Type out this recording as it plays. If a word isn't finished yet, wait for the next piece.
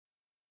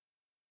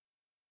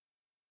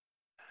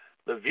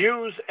The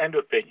views and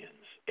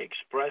opinions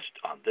expressed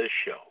on this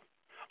show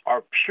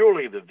are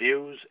purely the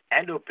views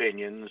and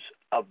opinions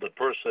of the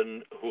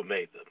person who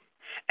made them,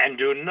 and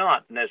do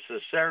not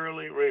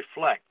necessarily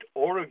reflect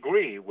or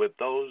agree with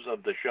those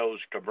of the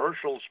show's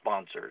commercial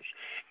sponsors,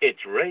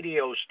 its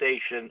radio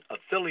station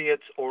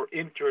affiliates, or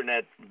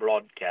internet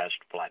broadcast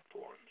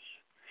platforms.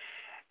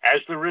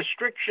 As the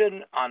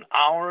restriction on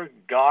our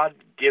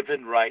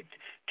God-given right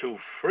to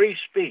free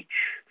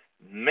speech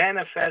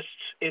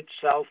manifests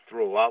itself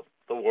throughout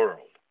the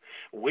world,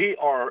 we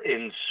are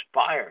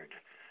inspired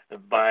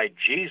by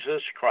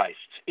Jesus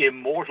Christ's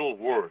immortal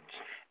words,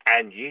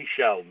 and ye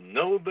shall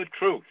know the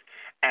truth,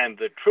 and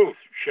the truth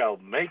shall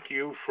make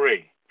you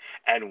free.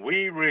 And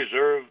we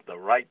reserve the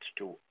rights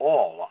to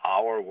all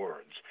our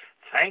words.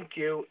 Thank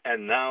you,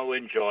 and now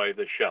enjoy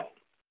the show.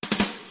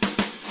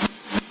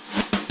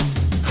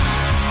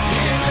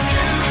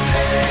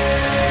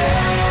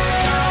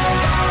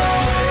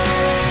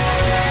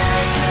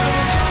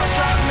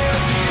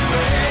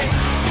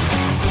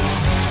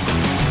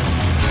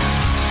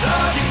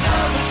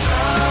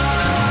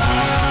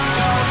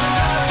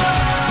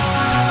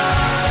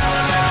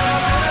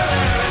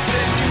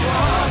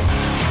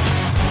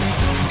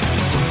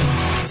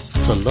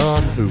 To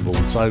learn who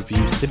rules over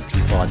you,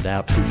 simply find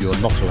out who you're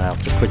not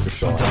allowed to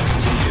criticise.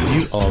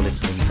 You are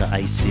listening to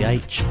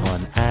ACH.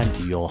 I'm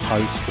Andy, your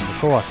host, and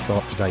before I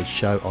start today's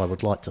show, I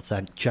would like to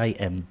thank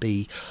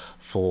JMB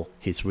for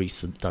his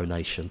recent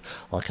donation.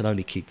 I can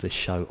only keep this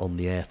show on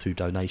the air through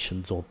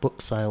donations or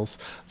book sales,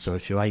 so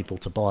if you're able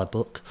to buy a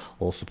book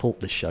or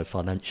support this show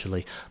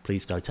financially,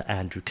 please go to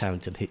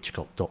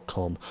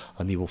andrewcarringtonhitchcock.com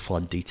and you will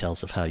find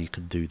details of how you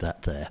can do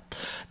that there.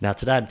 Now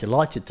today I'm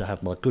delighted to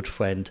have my good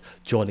friend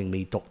joining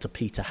me, Dr.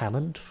 Peter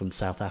Hammond from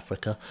South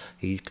Africa.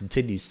 He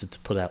continues to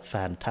put out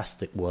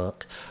fantastic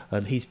work,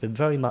 and he's been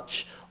very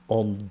much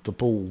on the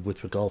ball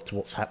with regard to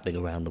what's happening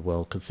around the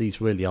world, because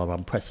these really are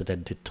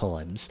unprecedented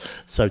times.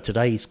 So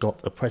today he's got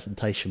a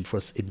presentation for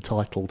us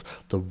entitled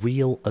The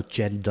Real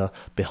Agenda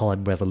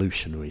Behind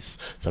Revolutionaries.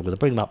 So I'm going to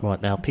bring him up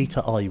right now.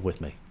 Peter, are you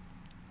with me?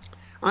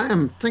 I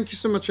am. Thank you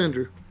so much,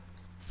 Andrew.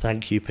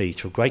 Thank you,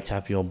 Peter. Great to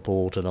have you on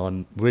board, and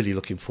I'm really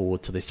looking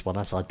forward to this one,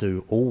 as I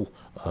do all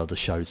the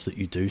shows that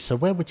you do. So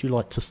where would you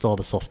like to start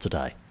us off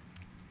today?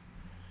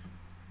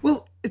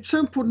 Well, it's so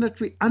important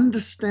that we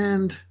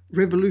understand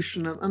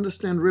revolution and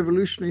understand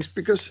revolutionaries,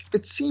 because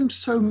it seems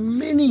so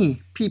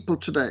many people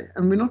today,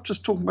 and we're not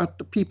just talking about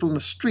the people in the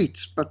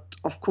streets, but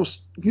of course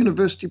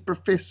university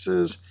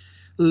professors,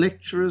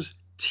 lecturers,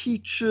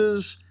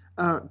 teachers,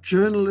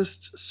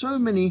 journalists, so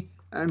many,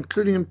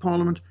 including in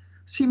Parliament,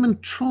 seem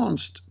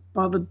entranced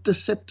by the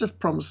deceptive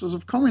promises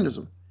of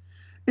communism.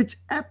 It's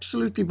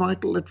absolutely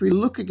vital that we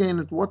look again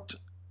at what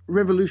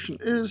revolution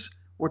is,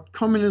 what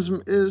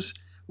communism is,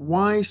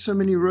 why so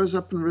many rose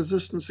up in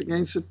resistance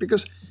against it,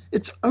 because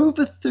it's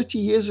over 30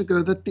 years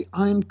ago that the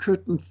Iron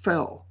Curtain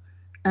fell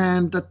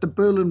and that the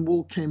Berlin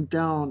Wall came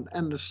down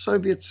and the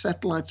Soviet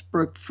satellites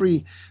broke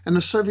free and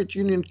the Soviet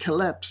Union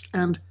collapsed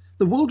and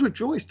the world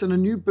rejoiced in a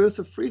new birth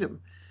of freedom.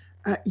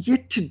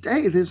 Yet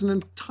today there's an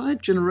entire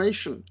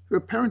generation who are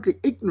apparently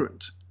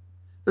ignorant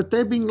that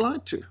they're being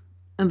lied to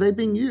and they're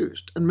being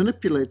used and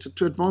manipulated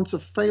to advance a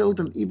failed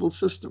and evil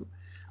system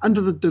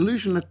under the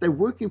delusion that they're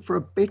working for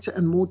a better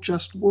and more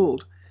just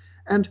world.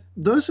 And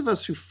those of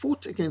us who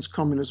fought against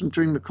communism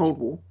during the Cold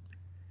War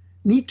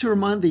need to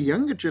remind the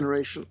younger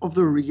generation of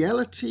the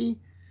reality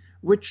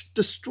which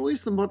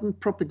destroys the modern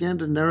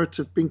propaganda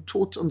narrative being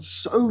taught on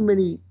so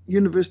many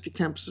university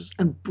campuses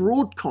and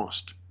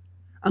broadcast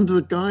under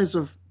the guise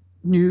of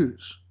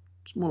news.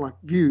 It's more like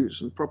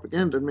views and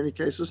propaganda in many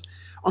cases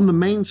on the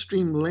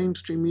mainstream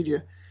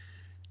media.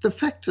 The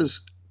fact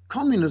is,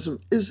 communism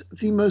is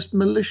the most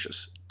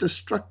malicious,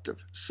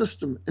 destructive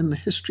system in the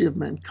history of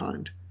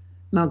mankind.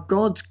 Now,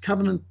 God's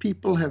covenant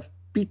people have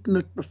beaten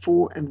it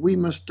before, and we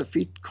must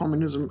defeat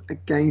communism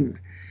again.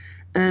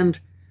 And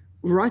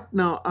right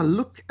now, I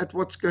look at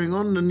what's going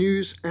on in the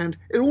news, and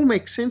it all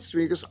makes sense to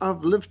me because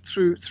I've lived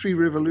through 3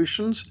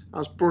 revolutions. I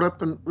was brought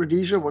up in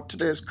Rhodesia, what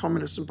today is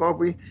communist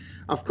Zimbabwe.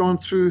 I've gone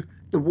through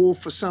the war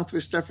for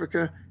Southwest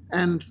Africa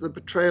and the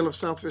betrayal of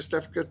Southwest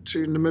Africa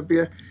to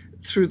Namibia,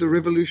 through the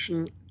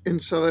revolution in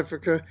South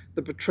Africa,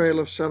 the betrayal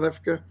of South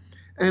Africa.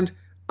 And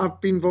I've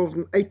been involved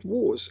in 8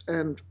 wars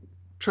and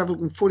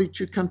traveled in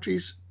 42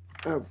 countries,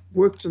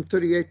 worked in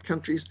 38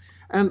 countries,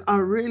 and I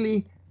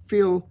really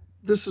feel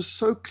this is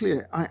so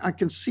clear. I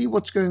can see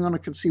what's going on, I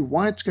can see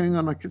why it's going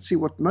on, I can see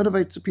what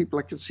motivates the people,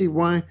 I can see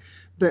why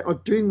they are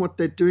doing what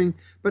they're doing,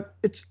 but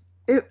it's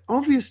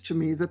obvious to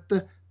me that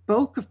the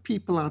bulk of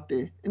people out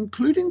there,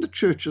 including the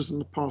churches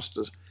and the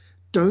pastors,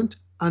 don't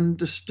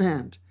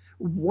understand.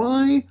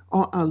 Why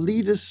are our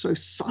leaders so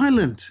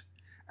silent?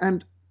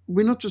 And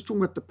we're not just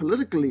talking about the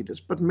political leaders,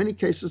 but in many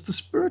cases the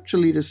spiritual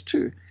leaders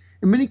too.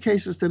 In many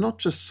cases, they're not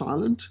just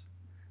silent,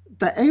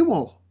 they're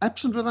AWOL,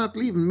 absent without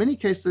leave. In many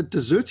cases, they're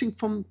deserting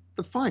from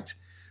the fight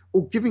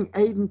or giving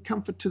aid and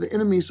comfort to the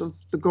enemies of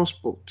the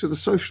gospel, to the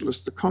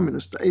socialist, the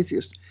communist, the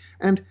atheist.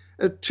 And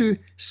to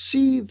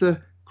see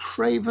the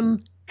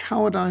craven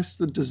cowardice,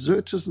 the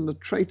deserters and the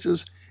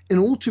traitors in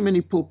all too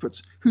many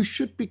pulpits, who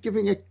should be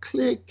giving a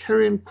clear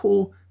carrion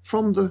call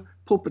from the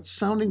pulpit,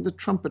 sounding the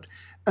trumpet,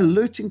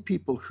 alerting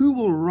people who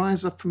will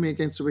rise up for me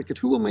against the wicked,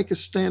 who will make a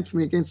stand for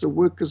me against the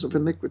workers of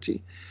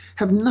iniquity,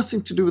 have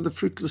nothing to do with the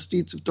fruitless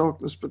deeds of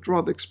darkness, but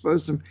rather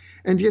expose them.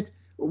 And yet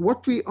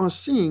what we are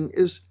seeing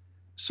is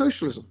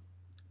socialism,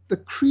 the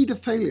creed of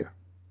failure,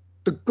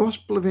 the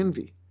gospel of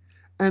envy.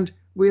 And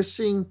we're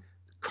seeing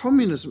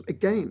communism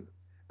again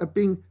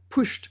being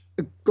pushed,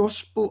 a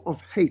gospel of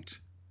hate,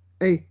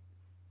 a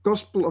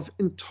gospel of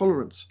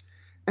intolerance.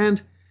 And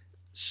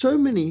so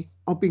many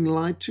are being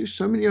lied to,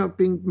 so many are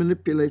being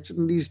manipulated,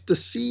 and these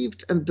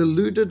deceived and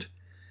deluded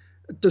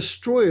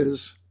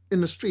destroyers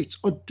in the streets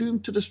are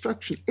doomed to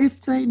destruction.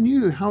 If they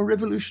knew how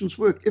revolutions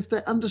work, if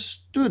they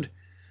understood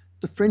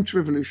the French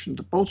Revolution,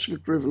 the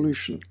Bolshevik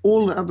Revolution,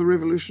 all the other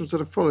revolutions that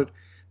have followed,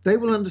 they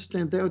will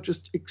understand they are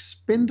just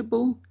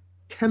expendable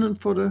cannon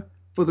fodder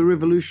for the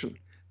revolution.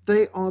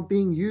 They are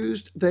being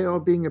used, they are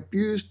being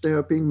abused, they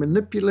are being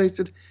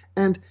manipulated,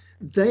 and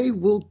they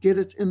will get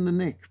it in the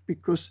neck,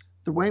 because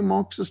the way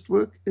Marxists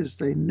work is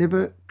they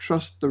never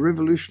trust the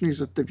revolutionaries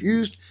that they've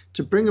used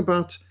to bring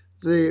about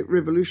the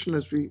revolution,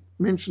 as we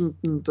mentioned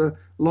in the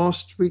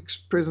last week's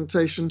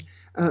presentation,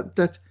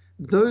 that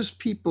those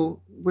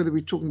people, whether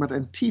we're talking about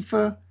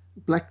Antifa,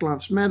 Black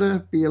Lives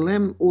Matter,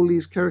 BLM, all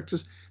these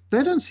characters,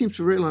 they don't seem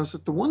to realize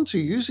that the ones who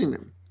are using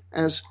them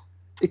as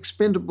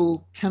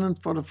expendable cannon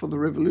fodder for the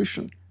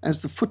revolution,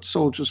 as the foot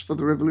soldiers for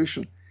the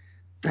revolution,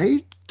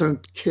 they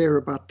don't care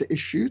about the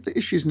issue. The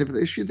issue is never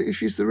the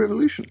issue is the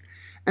revolution.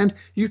 And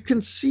you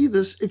can see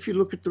this if you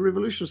look at the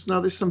revolutions. Now,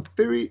 there's some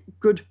very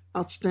good,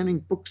 outstanding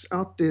books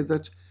out there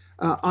that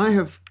I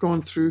have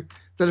gone through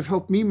that have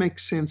helped me make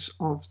sense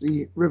of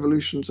the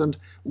revolutions. And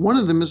one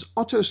of them is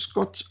Otto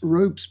Scott's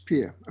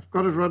Robespierre. I've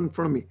got it right in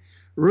front of me.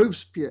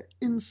 Robespierre,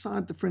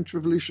 Inside the French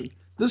Revolution.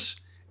 This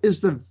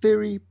is the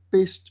very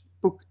best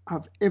book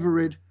I've ever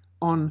read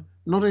on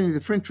not only the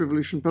French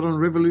Revolution, but on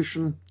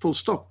revolution full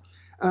stop.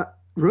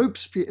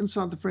 Robespierre,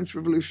 Inside the French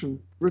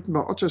Revolution, written by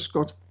Otto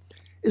Scott,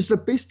 is the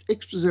best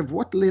expose of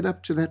what led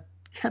up to that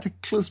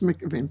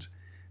cataclysmic event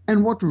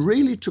and what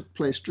really took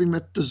place during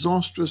that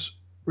disastrous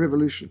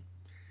revolution.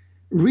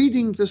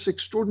 Reading this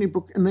extraordinary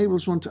book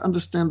enables one to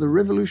understand the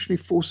revolutionary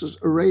forces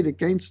arrayed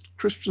against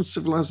Christian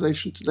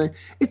civilization today.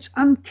 It's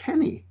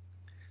uncanny,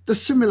 the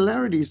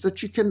similarities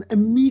that you can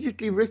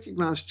immediately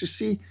recognize to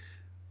see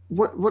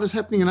what is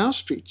happening in our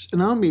streets,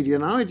 in our media,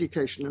 in our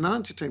education, in our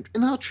entertainment,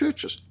 in our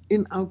churches,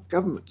 in our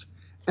government.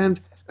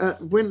 And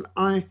when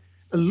I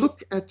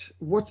look at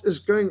what is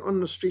going on in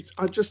the streets,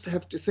 I just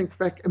have to think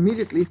back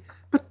immediately,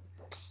 but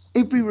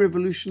every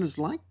revolution is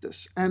like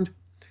this. And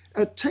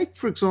take,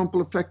 for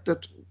example, the fact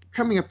that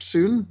coming up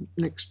soon,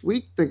 next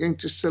week, they're going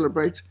to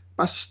celebrate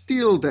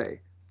Bastille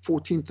Day,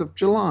 14th of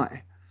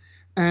July.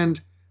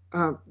 And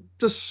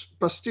this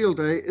Bastille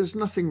Day is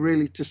nothing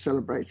really to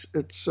celebrate.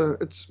 It's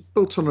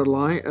built on a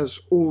lie, as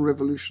all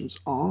revolutions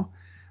are.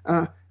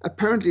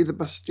 Apparently, the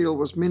Bastille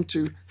was meant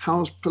to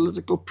house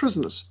political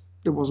prisoners.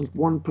 There wasn't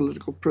one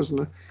political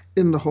prisoner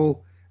in the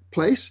whole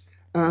place.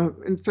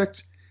 In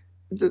fact,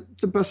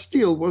 the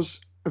Bastille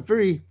was a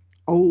very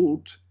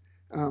old,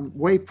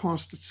 way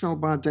past its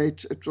sell-by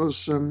date. It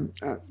was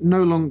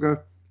no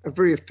longer a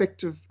very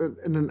effective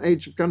in an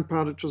age of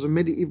gunpowder. It was a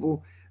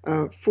medieval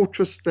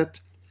fortress that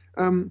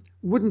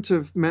wouldn't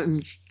have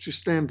managed to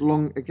stand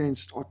long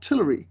against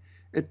artillery.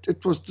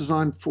 It was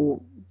designed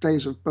for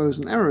days of bows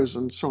and arrows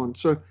and so on.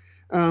 So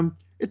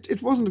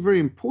it wasn't a very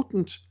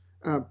important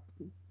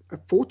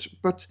fort,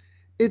 but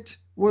it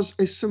was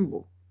a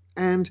symbol.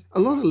 And a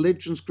lot of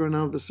legends grown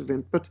out of this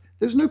event, but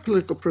there's no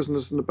political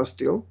prisoners in the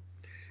Bastille.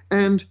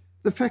 And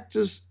the fact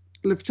is,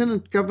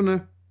 Lieutenant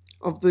Governor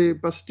of the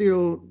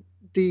Bastille,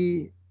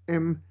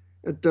 D.M.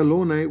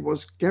 Delaunay,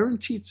 was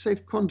guaranteed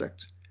safe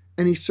conduct,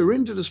 and he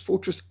surrendered his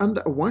fortress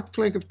under a white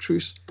flag of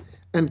truce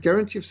and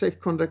guarantee of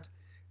safe conduct,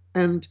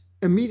 and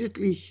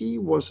immediately he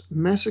was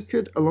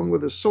massacred along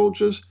with his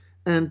soldiers,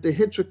 and their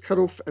heads were cut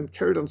off and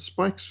carried on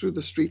spikes through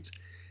the streets.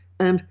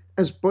 And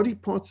as body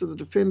parts of the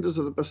defenders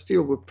of the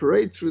Bastille were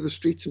paraded through the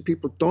streets and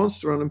people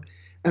danced around them,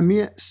 a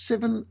mere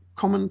 7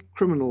 common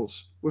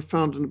criminals were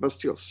found in the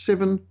Bastille,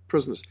 7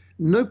 prisoners,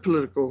 no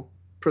political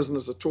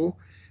prisoners at all,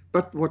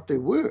 but what they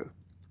were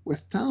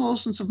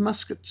thousands of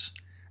muskets,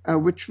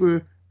 which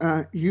were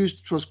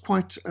used. It was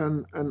quite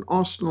an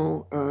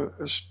arsenal,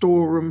 a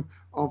storeroom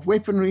of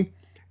weaponry,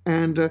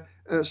 and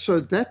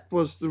so that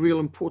was the real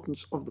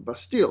importance of the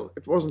Bastille.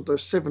 It wasn't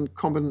those 7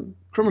 common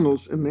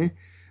criminals in there.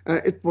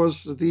 It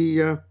was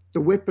the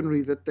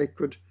weaponry that they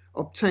could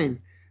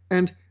obtain.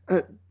 And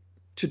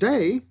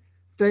today,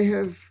 they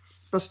have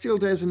Bastille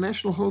Day as a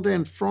national holiday,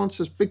 and France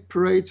has big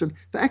parades, and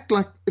they act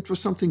like it was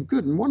something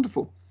good and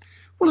wonderful.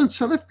 Well, in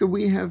South Africa,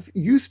 we have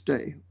Youth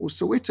Day, or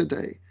Soweto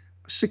Day,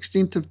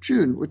 16th of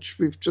June, which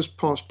we've just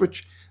passed,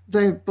 which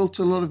they've built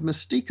a lot of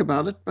mystique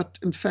about it. But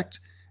in fact,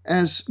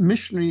 as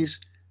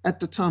missionaries at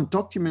the time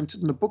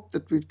documented in a book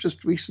that we've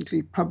just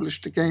recently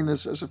published again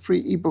as a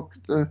free ebook,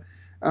 the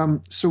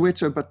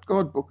Soweto But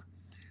God book,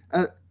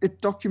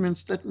 it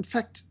documents that, in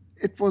fact,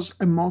 it was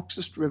a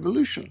Marxist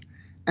revolution,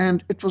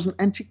 and it was an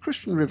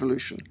anti-Christian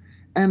revolution.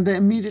 And they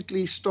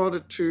immediately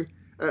started to,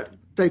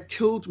 they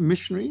killed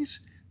missionaries.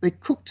 They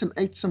cooked and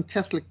ate some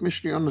Catholic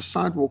missionary on the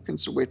sidewalk in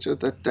Soweto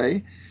that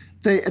day.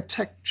 They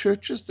attacked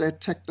churches. They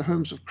attacked the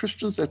homes of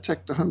Christians. They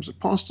attacked the homes of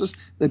pastors.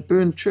 They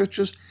burned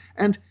churches.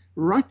 And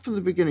right from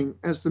the beginning,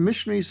 as the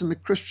missionaries and the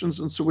Christians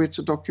in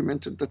Soweto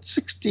documented, that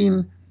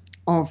 16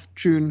 of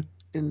June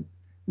in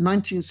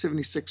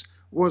 1976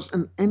 was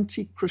an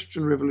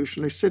anti-Christian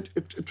revolution. They said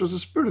it was a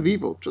spirit of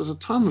evil. It was a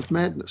time of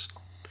madness.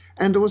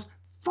 And there was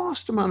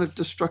vast amount of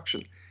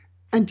destruction.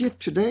 And yet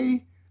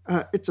today,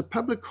 it's a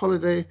public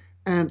holiday,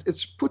 and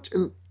it's put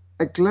in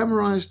a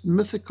glamorized,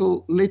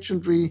 mythical,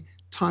 legendary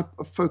type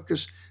of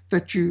focus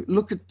that you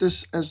look at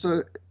this as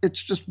though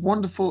it's just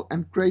wonderful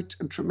and great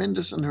and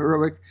tremendous and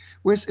heroic,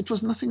 whereas it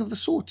was nothing of the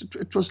sort.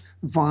 It was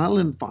vile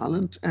and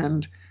violent,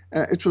 and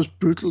it was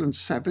brutal and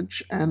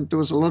savage, and there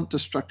was a lot of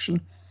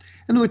destruction.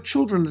 And there were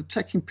children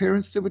attacking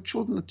parents. There were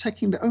children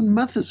attacking their own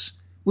mothers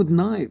with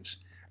knives.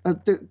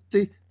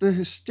 The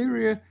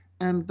hysteria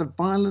and the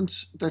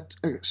violence that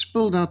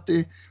spilled out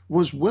there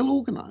was well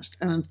organized.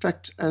 And in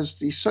fact, as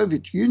the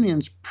Soviet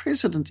Union's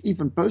president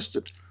even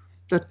boasted,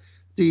 that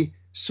the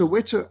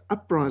Soweto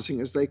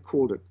uprising, as they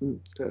called it,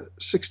 in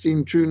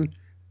 16 June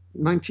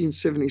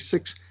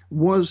 1976,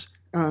 was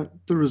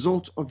the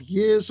result of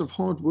years of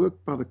hard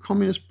work by the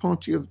Communist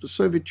Party of the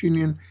Soviet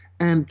Union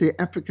and the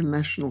African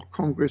National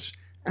Congress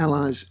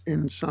allies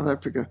in South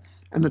Africa,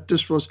 and that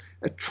this was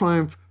a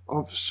triumph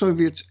of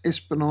Soviet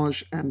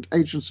espionage and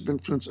agents of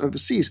influence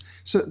overseas.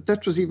 So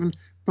that was even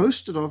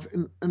boasted of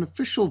in an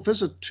official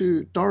visit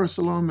to Dar es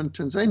Salaam in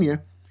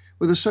Tanzania,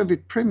 where the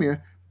Soviet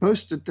premier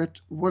boasted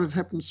that what had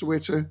happened to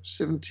Soweto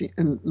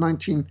in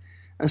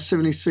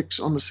 1976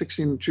 on the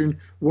 16th of June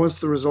was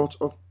the result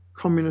of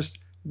communist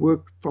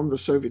work from the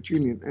Soviet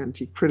Union, and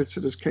he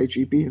credited his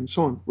KGB and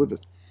so on with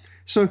it.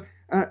 So,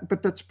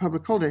 but that's a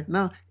public holiday.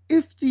 Now,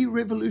 if the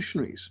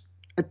revolutionaries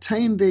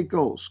attain their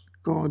goals,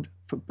 God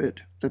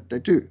forbid that they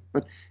do,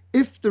 but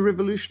if the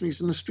revolutionaries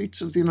in the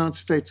streets of the United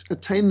States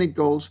attain their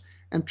goals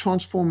and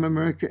transform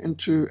America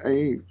into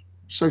a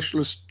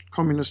socialist,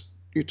 communist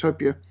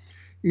utopia,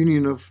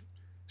 union of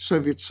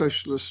Soviet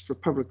Socialist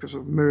Republics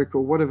of America,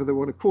 or whatever they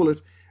want to call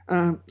it,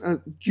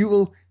 you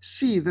will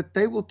see that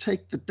they will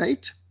take the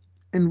date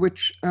in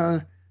which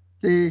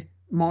their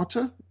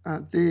martyr,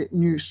 their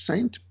new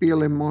saint,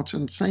 BLM martyr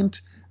and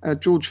saint,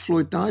 George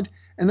Floyd died,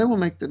 and they will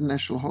make that a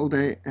national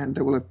holiday, and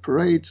they will have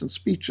parades and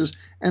speeches,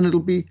 and it'll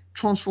be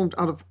transformed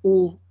out of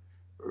all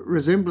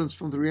resemblance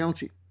from the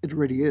reality. It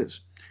already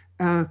is.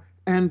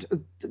 And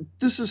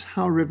this is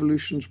how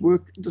revolutions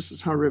work. This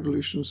is how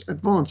revolutions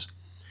advance.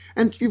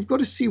 And you've got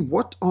to see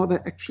what are they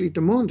actually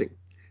demanding,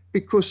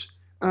 because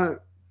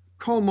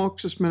Karl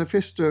Marx's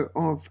manifesto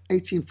of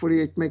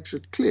 1848 makes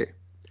it clear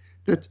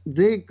that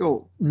their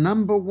goal,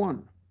 number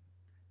one,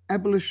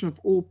 abolition of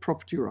all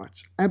property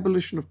rights,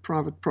 abolition of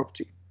private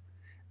property,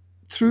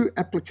 through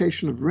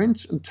application of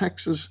rents and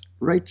taxes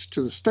rates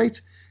to the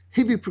state,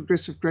 heavy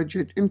progressive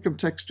graduate income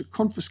tax to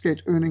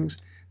confiscate earnings,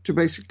 to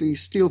basically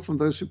steal from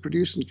those who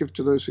produce and give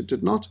to those who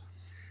did not,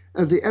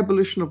 the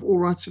abolition of all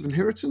rights of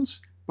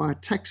inheritance by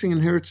taxing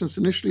inheritance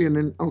initially and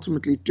then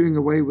ultimately doing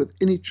away with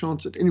any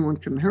chance that anyone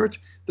can inherit.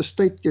 The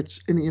state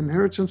gets any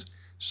inheritance,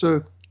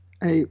 so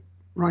a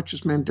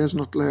righteous man does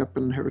not lay up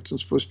an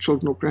inheritance for his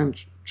children or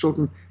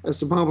grandchildren, as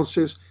the Bible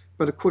says,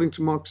 but according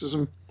to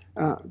Marxism,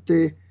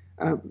 their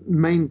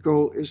main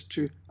goal is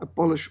to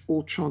abolish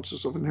all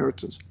chances of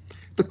inheritance.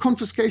 The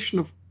confiscation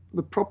of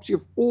the property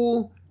of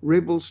all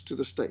rebels to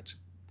the state.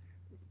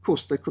 Of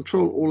course, they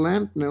control all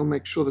land, and they'll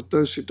make sure that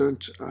those who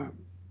don't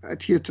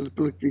adhere to the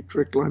politically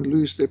correct line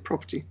lose their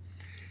property.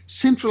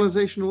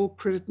 Centralization of all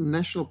credit and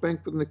national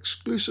bank with an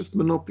exclusive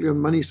monopoly on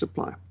money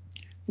supply.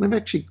 And they've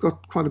actually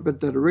got quite a bit of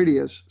that already,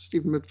 as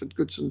Stephen Mitford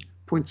Goodson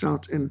points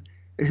out in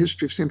A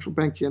History of Central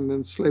Banking and the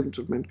Enslavement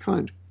of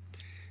Mankind.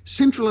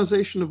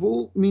 Centralization of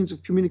all means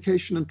of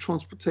communication and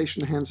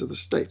transportation in the hands of the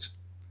state.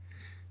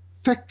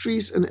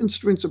 Factories and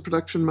instruments of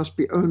production must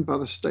be owned by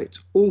the state.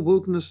 All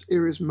wilderness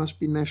areas must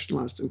be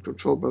nationalized and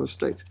controlled by the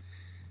state.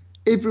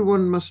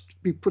 Everyone must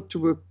be put to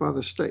work by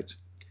the state.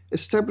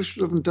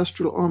 Establishment of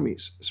industrial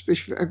armies,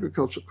 especially for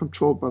agriculture,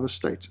 controlled by the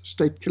state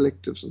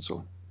collectives and so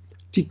on.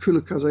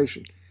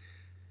 Decolonization.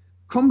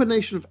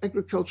 Combination of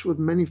agriculture with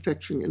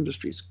manufacturing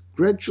industries.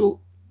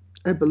 Gradual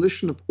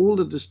abolition of all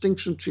the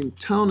distinction between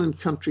town and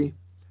country.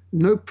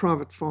 No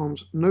private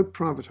farms, no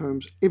private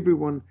homes.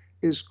 Everyone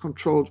is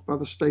controlled by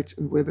the state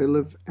and where they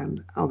live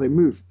and how they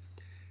move.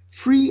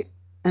 Free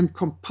and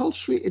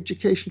compulsory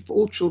education for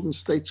all children in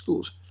state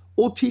schools.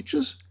 All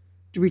teachers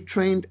to be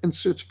trained and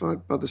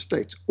certified by the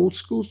state. All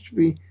schools to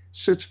be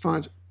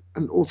certified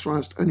and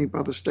authorized only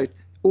by the state.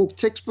 All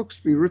textbooks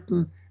to be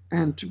written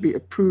and to be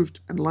approved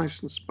and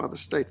licensed by the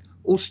state.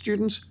 All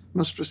students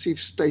must receive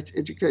state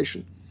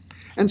education.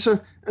 And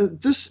so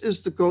this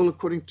is the goal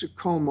according to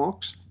Karl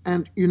Marx.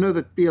 And you know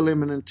that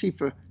BLM and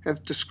Antifa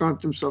have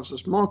described themselves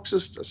as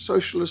Marxist, as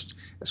socialist,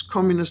 as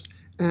communist,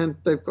 and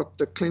they've got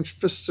the clenched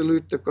fist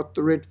salute, they've got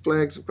the red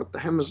flags, they've got the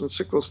hammers and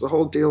sickles, the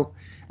whole deal.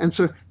 And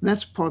so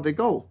that's part of their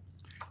goal.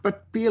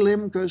 But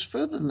BLM goes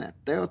further than that.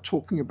 They are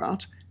talking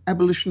about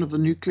abolition of the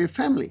nuclear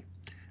family.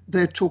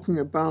 They're talking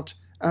about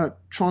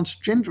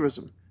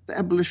transgenderism, the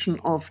abolition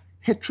of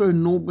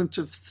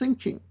heteronormative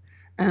thinking,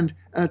 and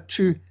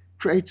to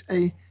create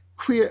a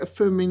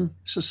queer-affirming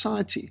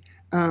society,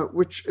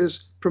 which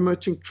is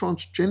promoting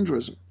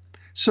transgenderism.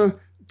 So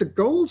the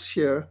goals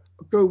here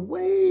go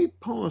way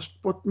past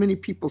what many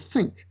people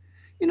think.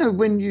 You know,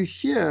 when you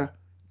hear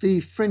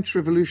the French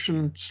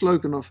Revolution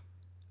slogan of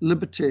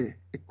liberté,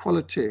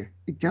 equalité,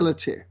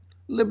 égalité,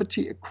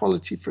 liberty,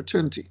 equality,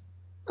 fraternity,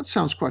 that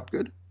sounds quite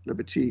good.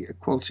 Liberty,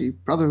 equality,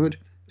 brotherhood,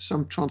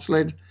 some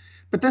translated.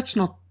 But that's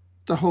not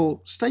the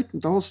whole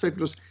statement. The whole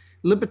statement was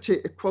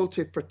liberté,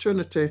 equality,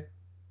 fraternité,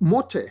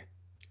 morte.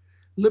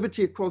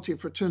 Liberty, equality,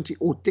 fraternity,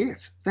 or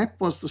death. That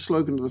was the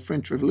slogan of the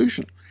French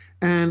Revolution.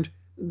 And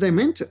they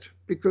meant it,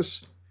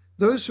 because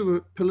those who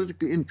were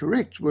politically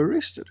incorrect were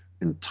arrested.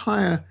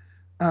 Entire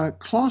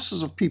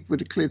classes of people were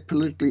declared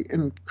politically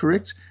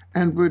incorrect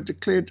and were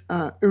declared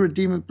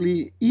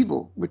irredeemably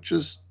evil, which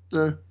is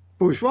the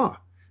bourgeois,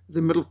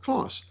 the middle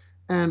class,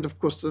 and of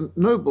course the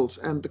nobles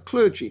and the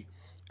clergy.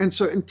 And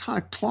so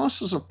entire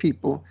classes of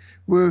people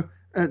were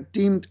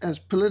deemed as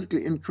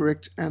politically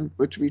incorrect and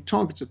were to be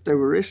targeted. They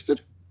were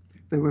arrested,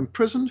 they were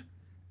imprisoned,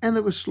 and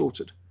they were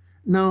slaughtered.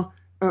 Now,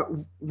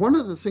 one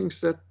of the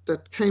things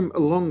that came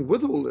along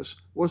with all this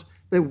was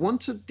they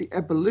wanted the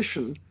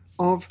abolition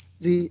of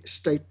the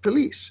state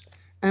police.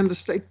 And the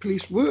state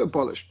police were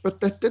abolished, but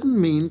that didn't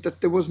mean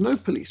that there was no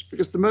police,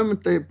 because the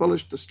moment they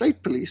abolished the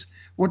state police,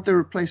 what they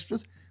replaced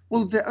with,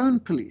 well, their own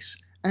police.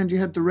 And you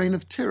had the reign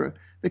of terror.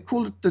 They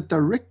called it the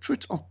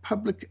Directorate of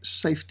Public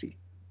Safety.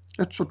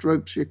 That's what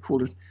Robespierre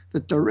called it, the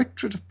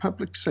Directorate of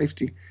Public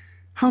Safety.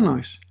 How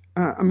nice.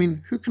 I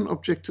mean, who can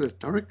object to that?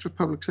 Director of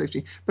Public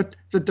Safety. But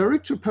the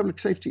Director of Public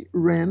Safety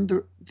ran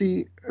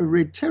the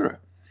Red Terror.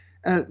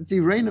 The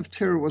reign of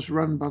terror was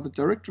run by the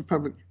Director of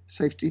Public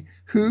Safety,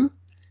 who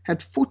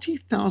had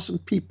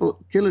 40,000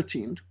 people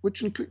guillotined,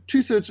 which include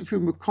 2/3 of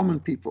whom were common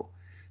people.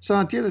 So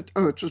the idea that,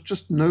 it was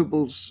just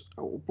nobles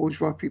or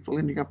bourgeois people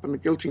ending up in the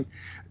guillotine,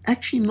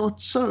 actually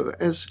not so.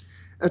 As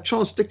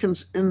Charles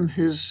Dickens in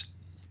his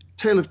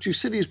Tale of Two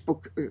Cities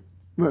book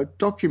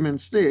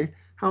documents there,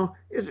 how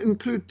it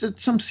included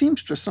some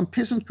seamstress, some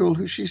peasant girl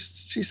who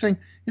she's saying,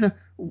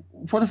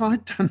 what have I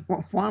done?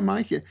 Why am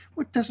I here?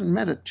 Well, it doesn't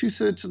matter.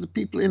 2/3 of the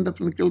people end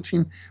up in the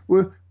guillotine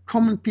were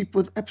common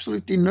people with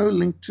absolutely no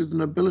link to the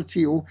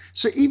nobility.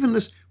 So even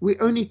this,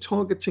 we're only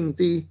targeting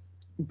the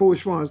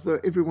bourgeois, though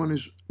everyone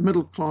who's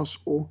middle class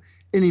or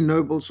any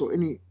nobles or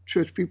any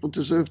church people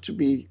deserve to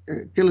be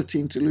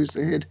guillotined to lose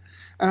their head.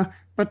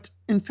 But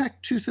in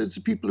fact, 2/3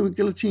 of people who were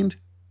guillotined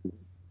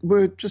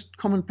were just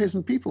common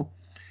peasant people.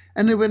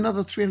 And there were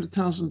another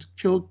 300,000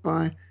 killed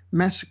by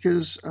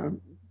massacres,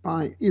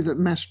 by either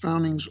mass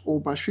drownings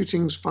or by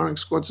shootings, firing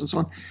squads and so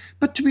on.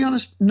 But to be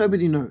honest,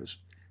 nobody knows,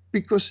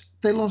 because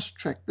they lost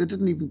track. They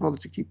didn't even bother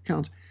to keep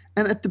count.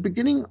 And at the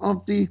beginning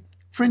of the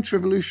French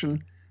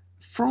Revolution,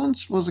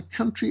 France was a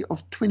country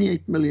of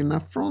 28 million. Now,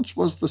 France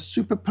was the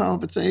superpower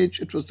of its age.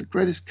 It was the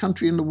greatest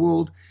country in the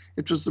world.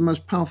 It was the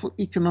most powerful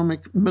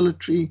economic,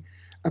 military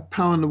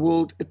power in the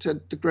world. It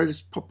had the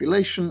greatest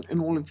population in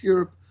all of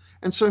Europe.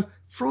 And so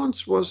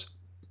France was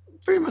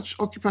very much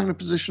occupying a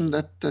position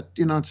that the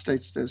United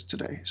States does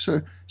today.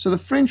 So the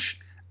French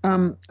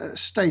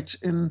state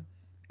in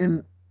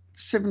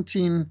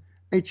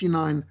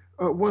 1789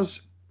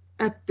 was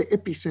at the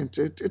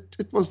epicenter.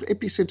 It was the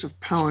epicenter of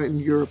power in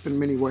Europe in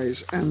many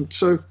ways. And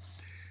so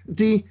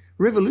the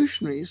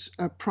revolutionaries,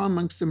 prime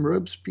amongst them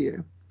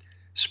Robespierre,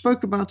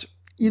 spoke about,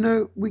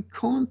 we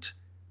can't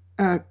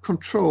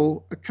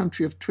control a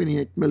country of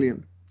 28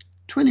 million.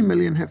 20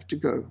 million have to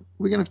go.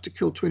 We're going to have to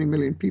kill 20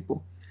 million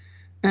people.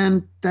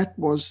 And that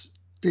was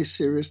their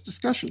serious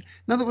discussion.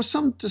 Now, there was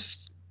some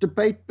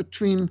debate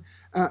between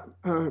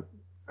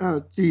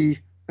the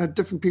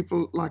different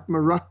people like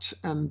Marat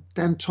and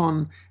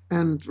Danton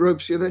and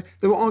Robespierre.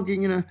 They were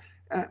arguing,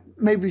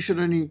 maybe we should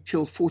only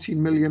kill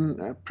 14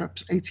 million,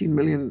 perhaps 18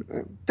 million.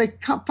 They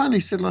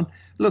finally settled on,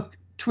 look,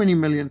 20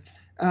 million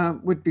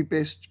would be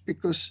best,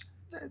 because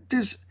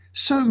there's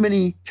so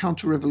many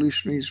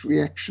counter-revolutionaries,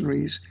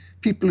 reactionaries,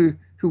 people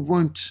who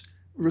won't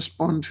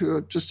respond, who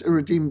are just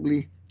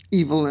irredeemably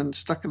evil and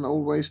stuck in the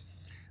old ways.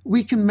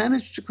 We can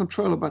manage to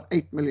control about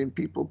 8 million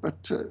people,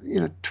 but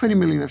 20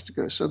 million have to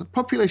go. So the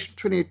population of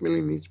 28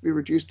 million needs to be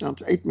reduced down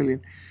to 8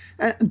 million.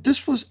 And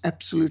this was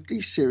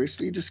absolutely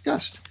seriously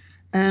discussed.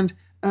 And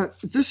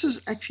this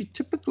is actually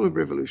typical of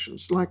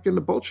revolutions, like in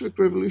the Bolshevik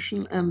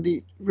Revolution and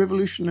the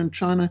revolution in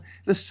China,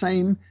 the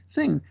same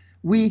thing.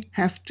 We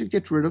have to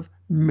get rid of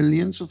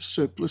millions of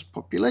surplus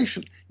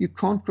population. You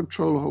can't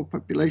control a whole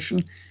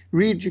population.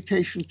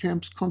 Re-education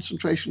camps,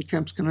 concentration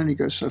camps can only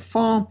go so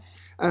far.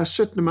 A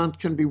certain amount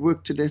can be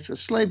worked to death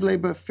as slave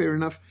labor, fair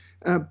enough.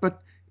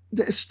 But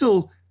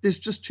there's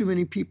just too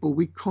many people.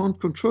 We can't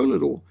control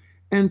it all.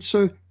 And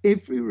so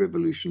every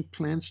revolution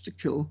plans to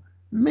kill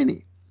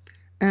many.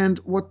 And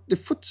what the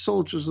foot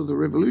soldiers of the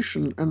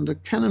revolution and the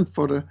cannon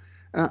fodder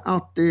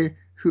out there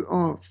who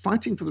are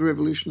fighting for the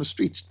revolution in the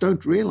streets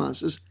don't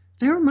realize is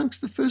they're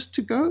amongst the first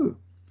to go.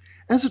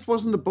 As it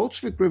was in the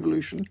Bolshevik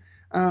Revolution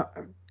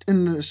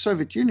in the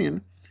Soviet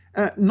Union,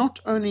 not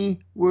only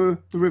were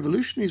the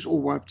revolutionaries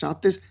all wiped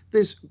out,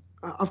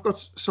 I've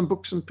got some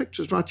books and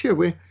pictures right here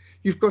where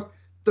you've got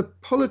the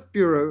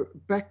Politburo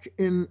back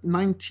in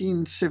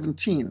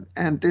 1917,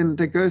 and then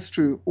they go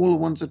through all the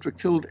ones that were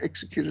killed,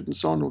 executed, and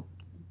so on, or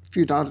a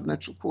few died of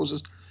natural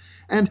causes.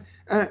 And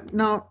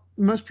now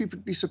most people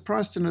would be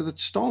surprised to know that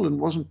Stalin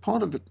wasn't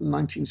part of it in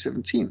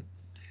 1917.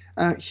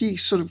 He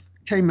sort of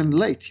came in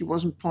late. He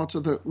wasn't part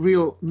of the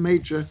real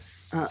major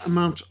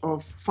amount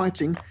of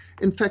fighting.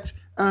 In fact,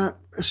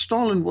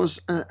 Stalin was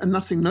a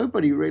nothing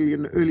nobody really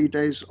in the early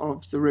days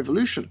of the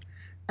revolution.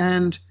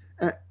 And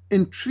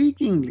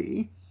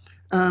intriguingly,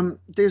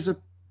 there's a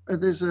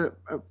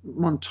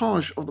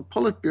montage of the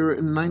Politburo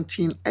in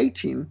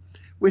 1918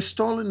 where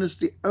Stalin is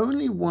the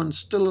only one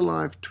still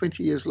alive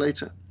 20 years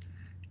later.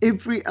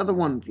 Every other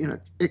one,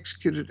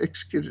 executed,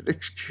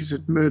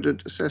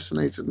 murdered,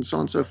 assassinated, and so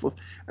on and so forth.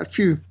 A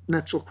few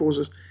natural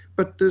causes.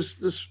 But there's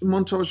this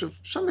montage of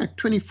something like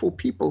 24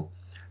 people,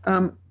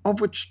 of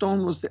which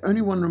Stalin was the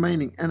only one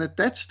remaining. And at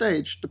that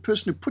stage, the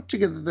person who put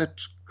together that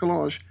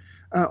collage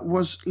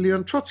was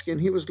Leon Trotsky, and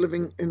he was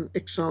living in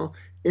exile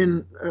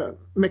in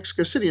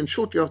Mexico City. And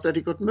shortly after that,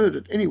 he got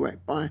murdered anyway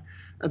by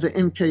the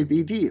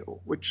NKVD,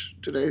 which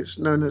today is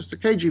known as the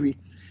KGB.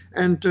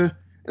 And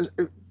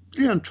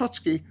Leon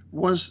Trotsky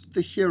was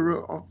the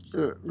hero of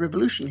the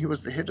revolution. He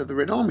was the head of the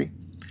Red Army.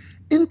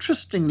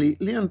 Interestingly,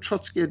 Leon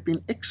Trotsky had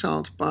been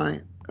exiled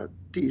by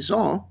the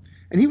Tsar,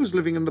 and he was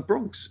living in the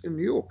Bronx in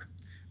New York.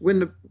 When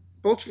the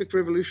Bolshevik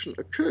Revolution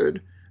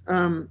occurred,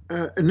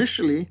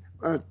 initially,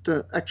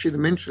 actually the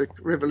Menshevik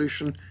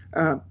Revolution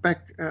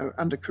back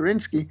under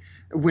Kerensky,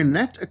 when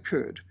that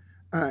occurred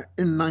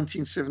in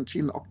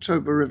 1917, the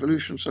October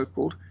Revolution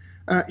so-called,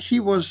 he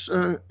was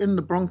in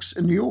the Bronx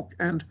in New York,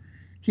 and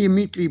he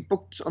immediately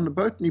booked on the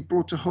boat, and he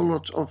brought a whole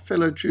lot of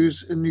fellow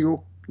Jews in New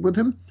York with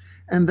him,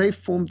 and they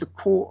formed the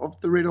core of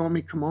the Red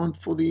Army Command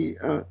for the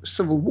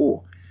Civil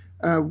War,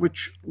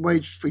 which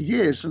waged for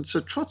years. And so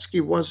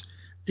Trotsky was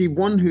the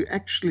one who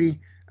actually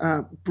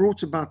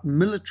brought about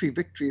military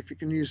victory, if you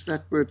can use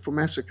that word for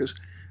massacres,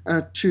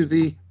 to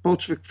the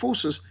Bolshevik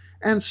forces,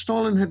 and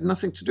Stalin had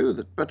nothing to do with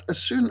it. But as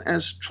soon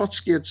as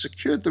Trotsky had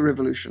secured the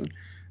revolution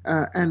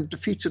and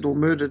defeated or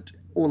murdered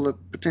all the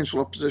potential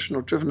opposition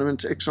or driven them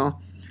into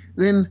exile,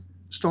 then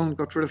Stalin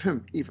got rid of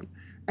him even.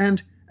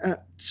 And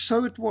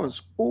so it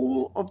was.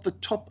 All of the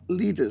top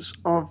leaders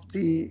of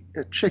the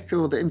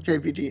Cheka or the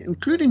NKVD,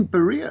 including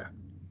Beria,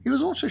 he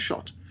was also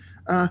shot.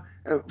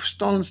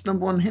 Stalin's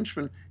number one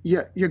henchman,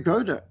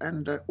 Yagoda,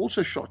 and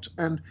also shot.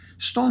 And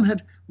Stalin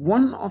had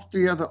one after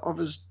the other of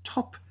his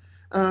top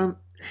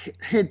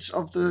heads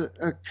of the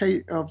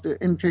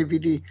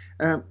NKVD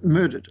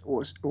murdered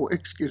or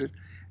executed.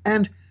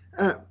 And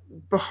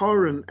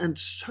Baharin and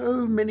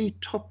so many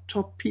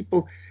top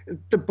people.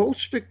 The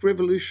Bolshevik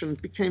Revolution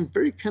became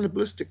very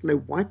cannibalistic, and they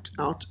wiped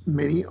out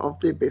many of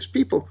their best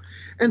people.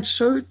 And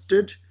so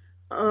did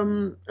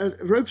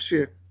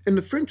Robespierre. In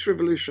the French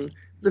Revolution,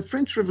 the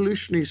French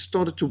revolutionaries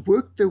started to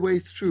work their way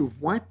through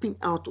wiping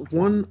out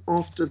one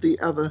after the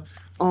other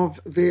of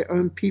their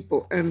own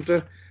people.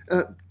 And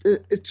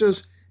it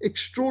was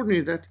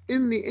extraordinary that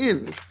in the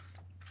end,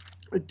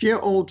 dear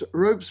old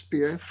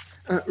Robespierre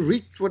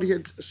reaped what he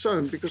had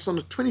sown, because on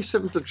the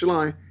 27th of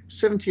July,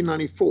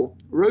 1794,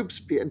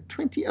 Robespierre and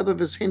 20 other of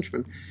his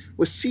henchmen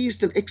were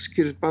seized and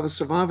executed by the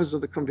survivors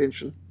of the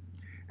convention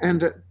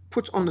and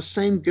put on the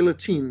same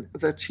guillotine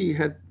that he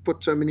had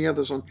put so many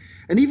others on.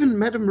 And even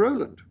Madame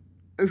Roland,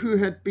 who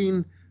had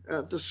been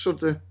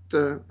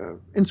the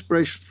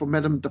inspiration for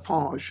Madame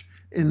Defarge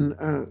in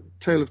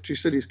Tale of Two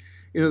Cities,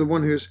 the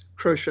one who's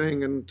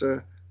crocheting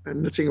and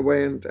knitting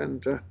away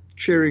and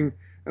cheering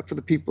for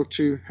the people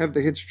to have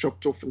their heads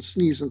chopped off and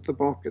sneeze into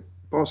the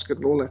basket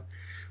and all that.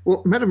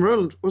 Well, Madame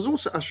Roland was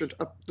also ushered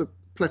up the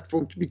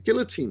platform to be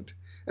guillotined.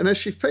 And as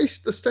she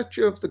faced the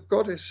statue of the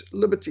goddess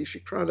Liberty, she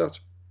cried out,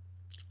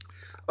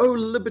 "Oh,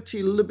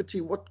 Liberty,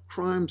 Liberty, what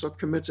crimes are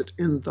committed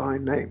in thy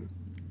name?"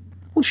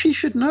 Well, she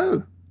should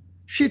know.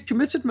 She had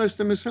committed most of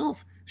them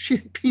herself. She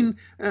had been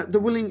the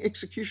willing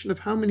execution of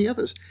how many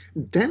others?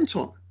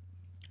 Danton,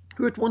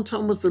 who at one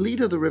time was the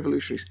leader of the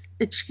revolutionaries,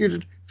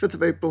 executed 5th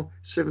of April,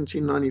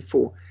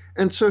 1794.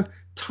 And so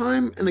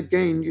time and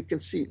again, you can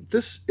see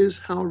this is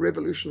how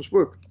revolutions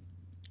work.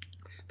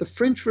 The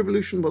French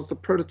Revolution was the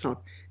prototype.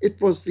 It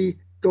was the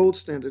gold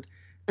standard.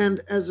 And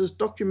as is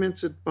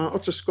documented by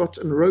Otto Scott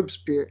and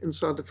Robespierre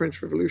inside the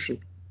French Revolution,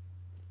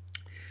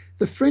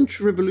 the French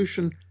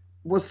Revolution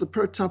was the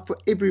prototype for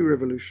every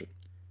revolution.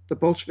 The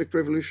Bolshevik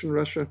Revolution in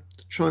Russia,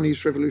 the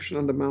Chinese Revolution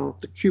under Mao,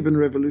 the Cuban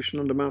Revolution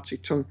under Mao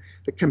Zedong,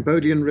 the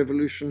Cambodian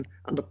Revolution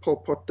under Pol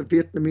Pot, the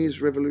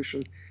Vietnamese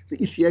Revolution,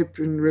 the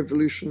Ethiopian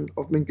Revolution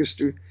of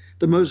Mengistu,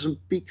 the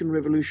Mozambican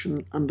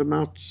Revolution under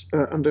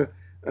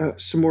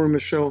Samora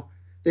Machel,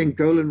 the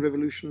Angolan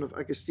Revolution of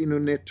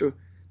Agostinho Neto,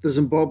 the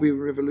Zimbabwe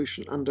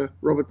Revolution under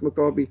Robert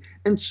Mugabe,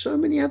 and so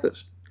many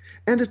others.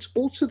 And it's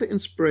also the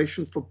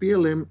inspiration for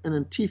BLM and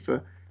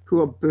Antifa,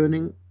 who are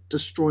burning,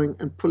 destroying,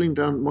 and pulling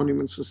down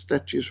monuments and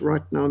statues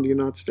right now in the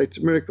United States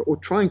of America, or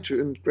trying to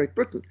in Great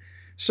Britain.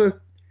 So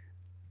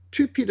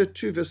 2 Peter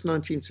 2 verse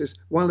 19 says,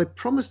 while they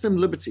promise them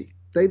liberty,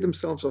 they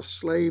themselves are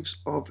slaves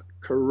of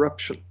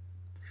corruption.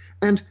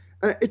 And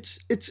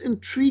it's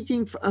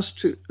intriguing for us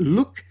to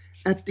look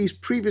at these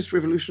previous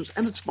revolutions,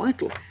 and it's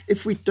vital.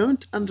 If we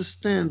don't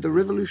understand the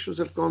revolutions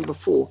that have gone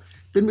before,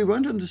 then we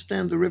won't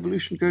understand the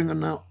revolution going on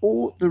now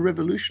or the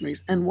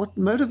revolutionaries and what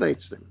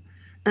motivates them.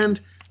 And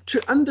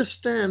to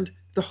understand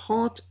the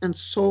heart and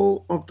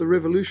soul of the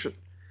revolution,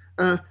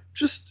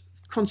 just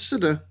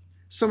consider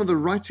some of the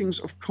writings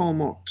of Karl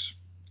Marx.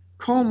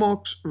 Karl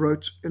Marx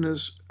wrote in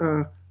his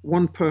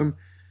one poem,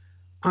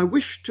 I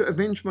wish to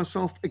avenge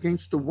myself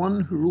against the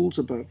one who rules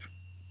above.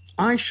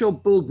 I shall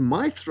build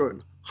my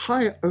throne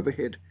high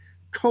overhead,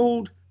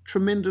 cold,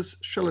 tremendous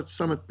shall its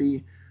summit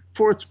be,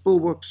 for its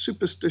bulwark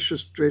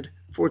superstitious dread,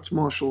 for its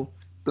marshal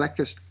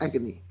blackest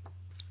agony.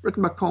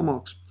 Written by Karl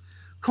Marx.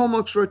 Karl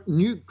Marx wrote,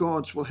 new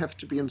gods will have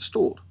to be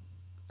installed.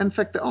 In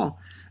fact, they are.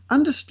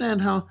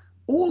 Understand how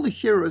all the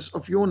heroes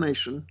of your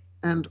nation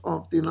and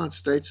of the United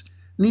States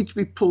need to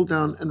be pulled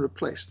down and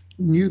replaced.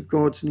 New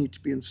gods need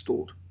to be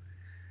installed.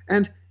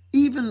 And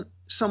even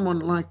someone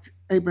like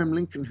Abraham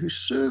Lincoln, who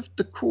served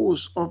the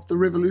cause of the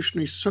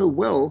revolutionaries so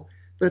well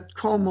that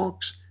Karl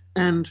Marx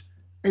and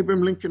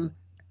Abraham Lincoln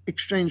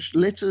exchanged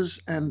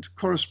letters and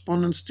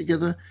correspondence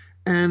together.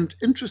 And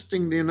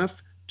interestingly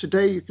enough,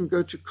 today you can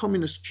go to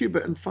communist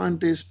Cuba and find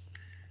there's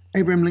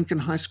Abraham Lincoln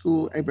High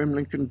School, Abraham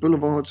Lincoln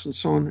Boulevards, and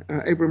so on.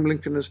 Abraham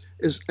Lincoln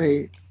is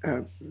a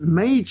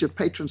major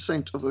patron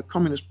saint of the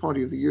Communist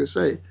Party of the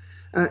USA,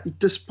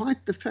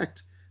 despite the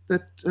fact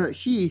that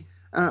he,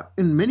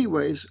 in many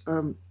ways,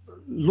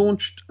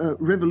 launched a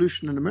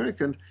revolution in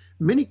America. And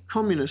many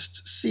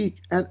communists see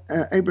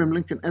Abraham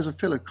Lincoln as a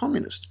fellow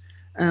communist.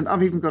 And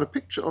I've even got a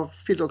picture of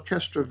Fidel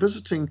Castro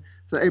visiting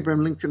the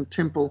Abraham Lincoln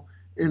Temple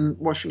in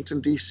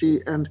Washington, D.C.,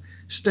 and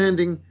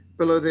standing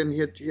below then, he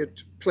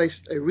had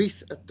placed a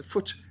wreath at the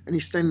foot, and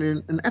he's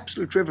standing in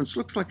absolute reverence.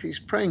 Looks like he's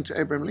praying to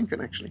Abraham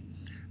Lincoln, actually.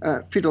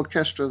 Fidel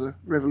Castro, the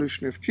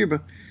revolutionary of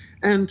Cuba.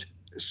 And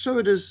so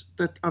it is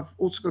that I've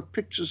also got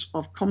pictures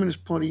of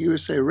Communist Party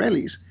USA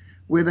rallies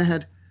where they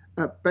had,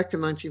 back in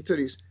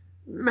 1930s,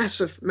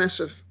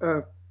 massive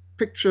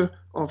picture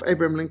of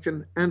Abraham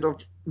Lincoln and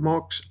of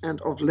Marx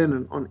and of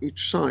Lenin on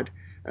each side,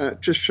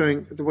 just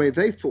showing the way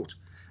they thought.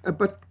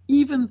 But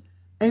even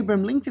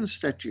Abraham Lincoln's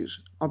statues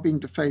are being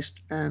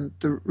defaced, and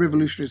the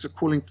revolutionaries are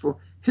calling for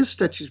his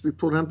statues to be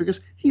pulled down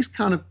because he's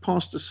kind of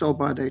past the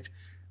sell-by date.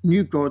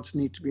 New gods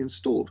need to be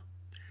installed.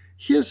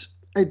 Here's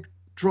a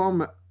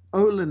drama,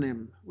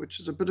 Olanim, which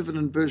is a bit of an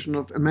inversion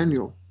of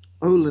Emmanuel,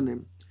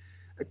 Olanim.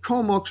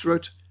 Karl Marx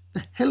wrote,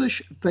 the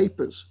hellish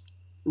vapors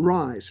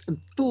rise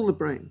and fill the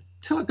brain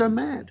till I go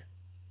mad,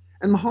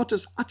 and my heart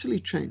is utterly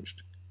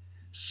changed.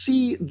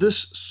 See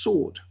this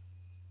sword.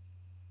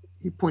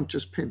 He pointed to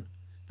his pen.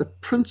 The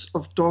prince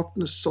of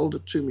darkness sold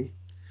it to me.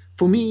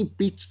 For me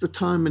beats the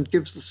time and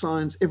gives the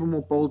signs, ever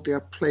more boldly I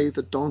play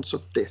the dance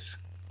of death.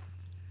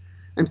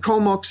 And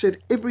Karl Marx said,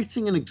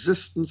 everything in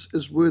existence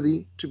is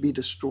worthy to be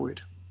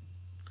destroyed.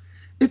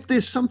 If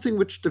there's something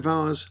which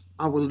devours,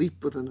 I will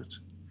leap within it.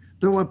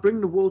 Though I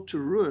bring the world to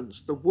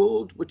ruins, the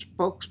world which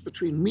bulks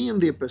between me and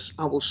the abyss,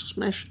 I will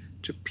smash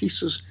to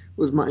pieces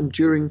with my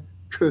enduring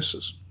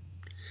curses.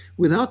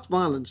 Without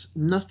violence,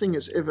 nothing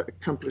is ever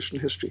accomplished in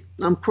history.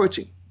 Now I'm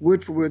quoting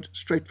word for word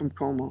straight from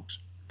Karl Marx.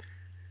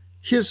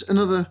 Here's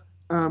another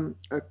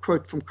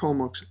quote from Karl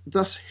Marx.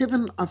 Thus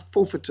heaven I've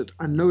forfeited,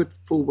 I know it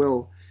full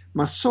well.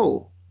 My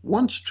soul,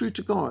 once true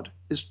to God,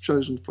 is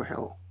chosen for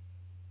hell.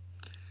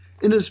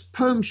 In his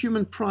poem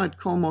Human Pride,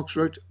 Karl Marx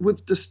wrote,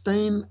 with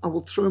disdain I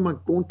will throw my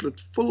gauntlet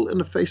full in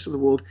the face of the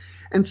world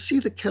and see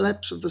the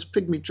collapse of this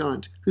pygmy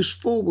giant, whose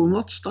fall will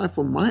not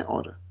stifle my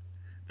ardor.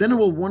 Then I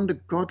will wander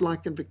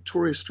godlike and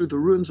victorious through the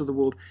ruins of the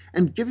world,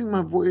 and giving my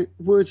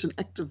words an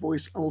active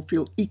voice, I will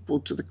feel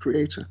equal to the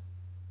Creator.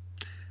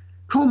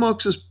 Karl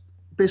Marx's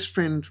best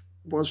friend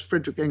was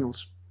Friedrich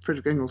Engels.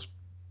 Friedrich Engels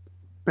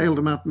bailed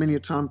him out many a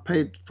time,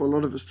 paid for a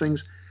lot of his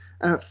things.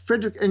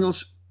 Friedrich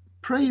Engels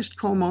praised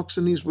Karl Marx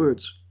in these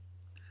words.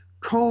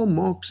 Karl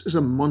Marx is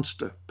a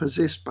monster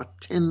possessed by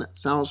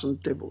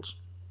 10,000 devils.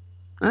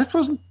 Now, that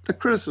wasn't a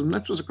criticism,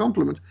 that was a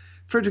compliment.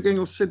 Friedrich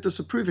Engels said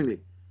disapprovingly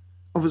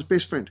of his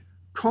best friend,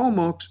 Karl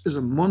Marx is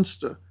a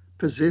monster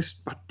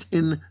possessed by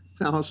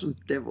 10,000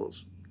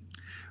 devils.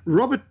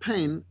 Robert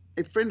Payne,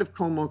 a friend of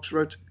Karl Marx,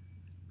 wrote,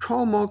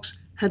 Karl Marx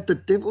had the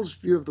devil's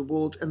view of the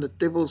world and the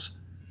devil's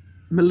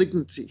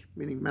malignity,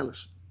 meaning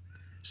malice.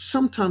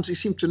 Sometimes he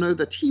seemed to know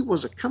that he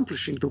was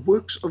accomplishing the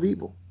works of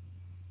evil.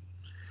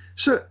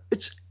 So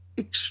it's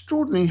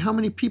extraordinary how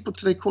many people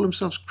today call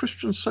themselves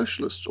Christian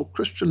socialists or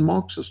Christian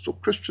Marxists or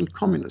Christian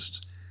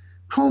communists.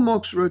 Karl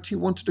Marx wrote he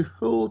wanted to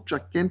hurl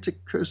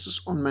gigantic curses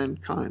on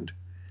mankind.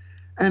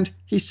 And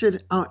he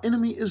said, our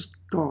enemy is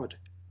God.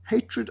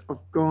 Hatred of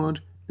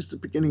God is the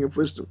beginning of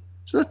wisdom.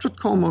 So that's what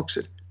Karl Marx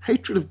said.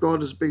 Hatred of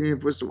God is the beginning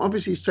of wisdom.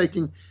 Obviously, he's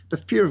taking the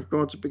fear of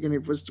God as the beginning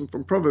of wisdom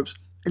from Proverbs,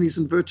 and he's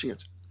inverting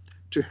it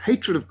to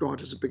hatred of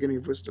God as the beginning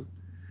of wisdom.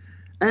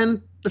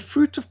 And the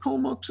fruit of Karl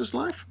Marx's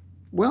life?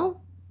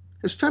 Well,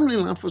 his family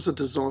life was a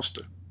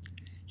disaster.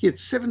 He had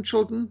 7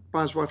 children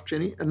by his wife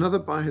Jenny, another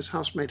by his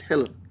housemate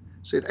Helen.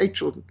 So he had 8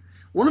 children.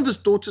 One of his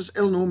daughters,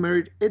 Eleanor,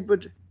 married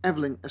Edward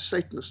Aveling, a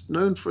Satanist,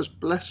 known for his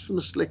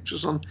blasphemous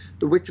lectures on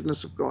the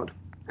wickedness of God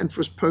and for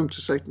his poem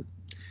to Satan.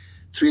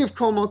 3 of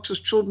Karl Marx's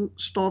children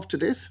starved to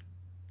death.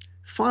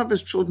 5 of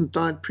his children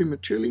died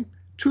prematurely.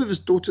 2 of his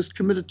daughters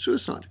committed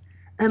suicide.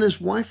 And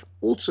his wife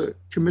also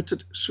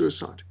committed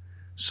suicide.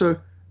 So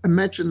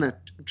imagine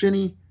that.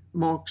 Jenny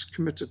Marx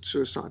committed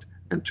suicide,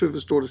 and 2 of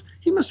his daughters.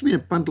 He must have been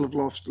a bundle of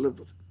laughs to live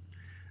with.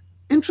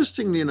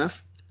 Interestingly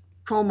enough,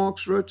 Karl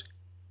Marx wrote,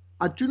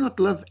 "I do not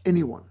love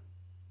anyone.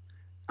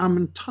 I'm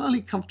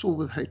entirely comfortable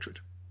with hatred."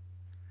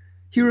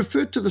 He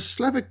referred to the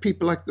Slavic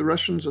people like the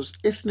Russians as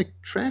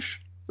ethnic trash,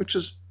 which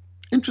is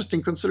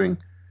interesting considering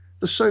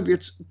the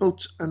Soviets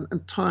built an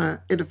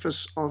entire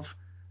edifice of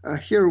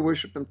hero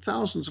worship and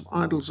thousands of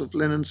idols of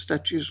Lenin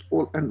statues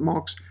and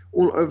Marx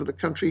all over the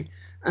country.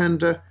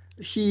 And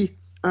he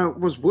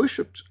was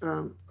worshipped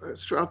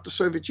throughout the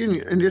Soviet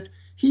Union. And yet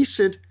he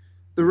said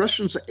the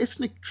Russians are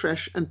ethnic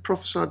trash and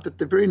prophesied that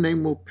their very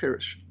name will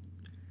perish.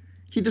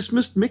 He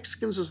dismissed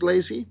Mexicans as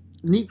lazy,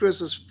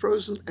 Negroes as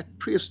frozen at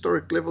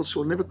prehistoric levels who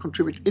will never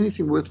contribute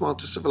anything worthwhile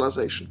to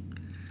civilization.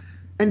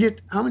 And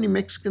yet, how many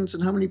Mexicans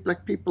and how many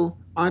black people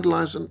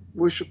idolize and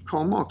worship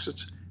Karl Marx?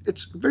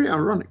 It's very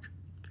ironic.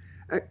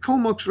 Karl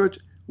Marx wrote,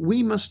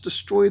 "We must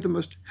destroy the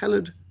most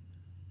hallowed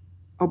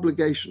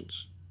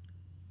obligations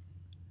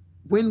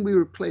when we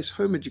replace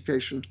home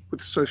education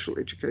with social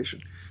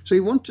education." So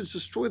he wanted to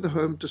destroy the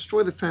home,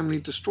 destroy the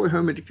family, destroy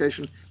home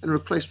education, and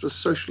replace it with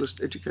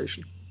socialist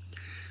education.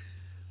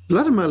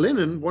 Vladimir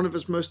Lenin, one of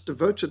his most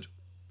devoted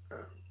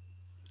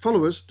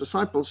followers,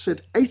 disciples,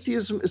 said,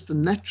 "Atheism is the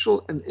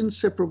natural and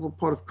inseparable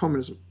part of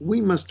communism.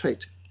 We must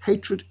hate.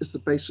 Hatred is the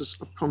basis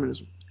of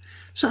communism."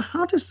 So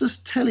how does this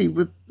tally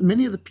with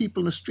many of the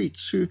people in the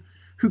streets who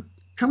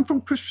come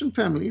from Christian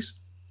families,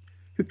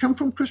 who come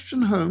from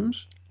Christian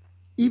homes,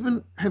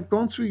 even have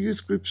gone through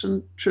youth groups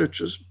and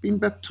churches, been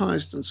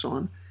baptized and so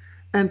on,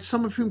 and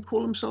some of whom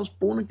call themselves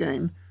born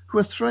again, who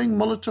are throwing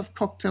Molotov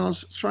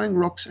cocktails, throwing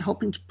rocks,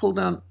 helping to pull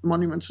down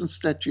monuments and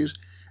statues,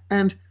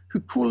 and who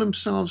call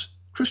themselves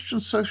Christian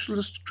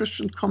socialists,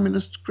 Christian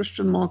communists,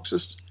 Christian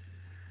Marxists?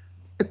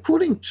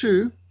 According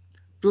to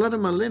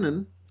Vladimir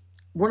Lenin,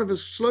 one of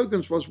his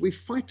slogans was, "We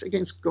fight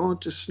against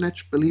God to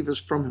snatch believers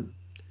from him."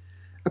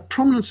 A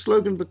prominent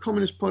slogan of the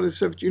Communist Party of the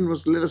Soviet Union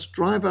was, "Let us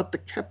drive out the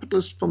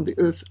capitalists from the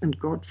earth and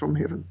God from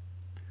heaven."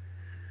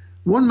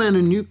 One man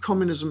who knew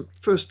communism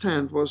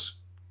firsthand was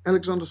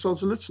Alexander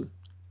Solzhenitsyn,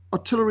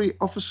 artillery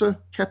officer,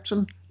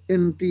 captain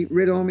in the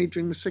Red Army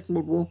during the Second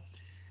World War.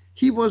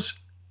 He was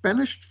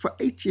banished for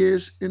 8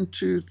 years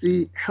into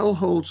the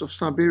hellholes of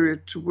Siberia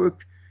to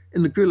work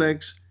in the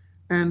gulags,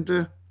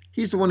 and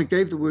he's the one who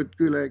gave the word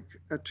gulag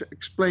to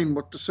explain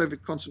what the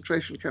Soviet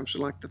concentration camps were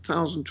like, the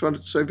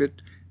 1,200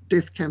 Soviet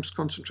death camps,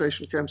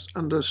 concentration camps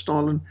under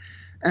Stalin.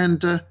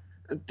 And the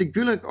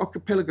Gulag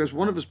Archipelago is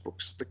one of his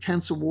books, The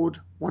Cancer Ward,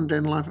 One Day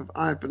in the Life of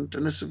Ivan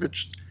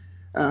Denisovich.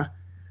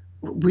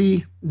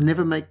 We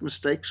never make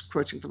mistakes,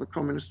 quoting from the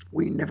communist,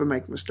 we never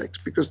make mistakes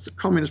because the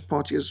Communist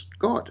Party is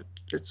God,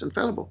 it's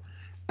infallible.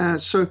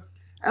 So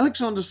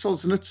Alexander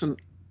Solzhenitsyn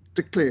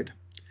declared,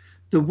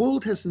 "The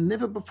world has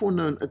never before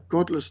known a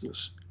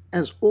godlessness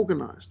as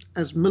organized,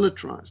 as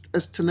militarized,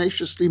 as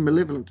tenaciously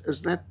malevolent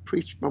as that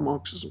preached by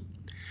Marxism.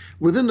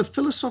 Within the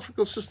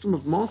philosophical system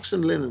of Marx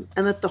and Lenin,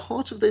 and at the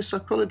heart of their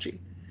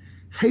psychology,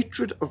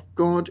 hatred of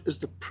God is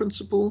the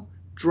principal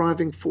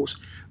driving force,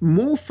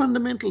 more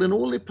fundamental than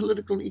all their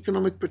political and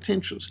economic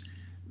pretensions.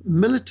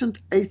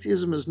 Militant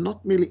atheism is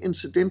not merely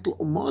incidental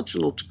or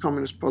marginal to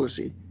communist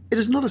policy. It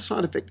is not a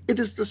side effect. It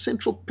is the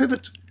central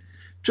pivot.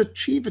 To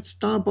achieve its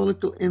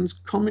diabolical ends,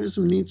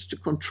 communism needs to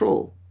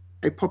control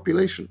a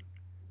population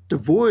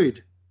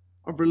devoid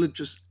of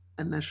religious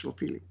and national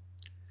feeling.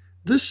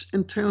 This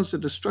entails the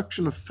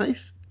destruction of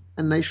faith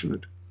and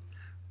nationhood.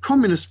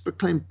 Communists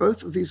proclaim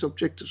both of these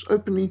objectives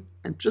openly,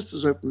 and just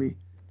as openly,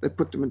 they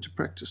put them into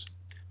practice."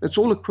 That's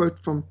all a quote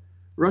from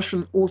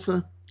Russian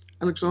author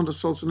Alexander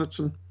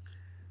Solzhenitsyn,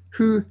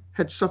 who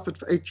had suffered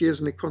for 8 years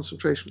in the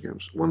concentration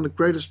camps, one of the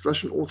greatest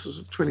Russian authors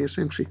of the 20th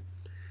century.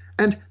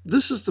 And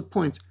this is the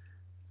point.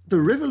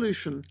 The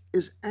revolution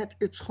is at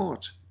its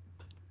heart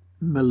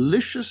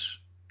malicious,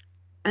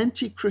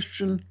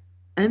 anti-Christian,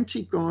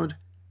 anti-God,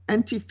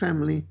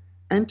 anti-family,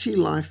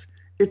 anti-life.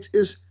 It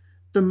is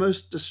the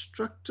most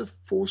destructive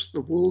force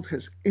the world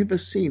has ever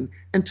seen.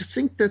 And to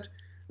think that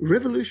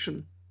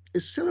revolution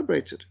is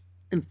celebrated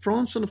in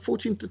France on the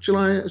 14th of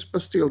July as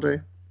Bastille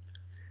Day,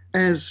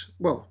 as,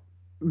 well,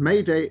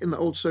 May Day in the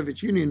old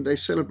Soviet Union, they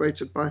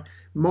celebrated by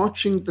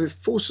marching the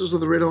forces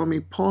of the Red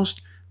Army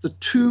past the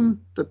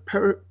tomb, the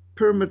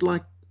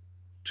pyramid-like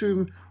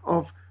tomb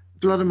of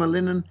Vladimir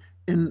Lenin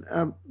in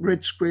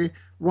Red Square,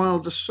 while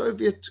the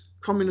Soviet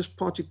Communist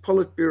Party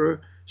Politburo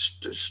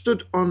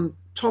stood on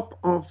top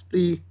of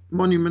the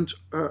monument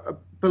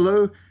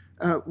below,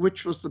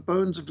 which was the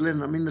bones of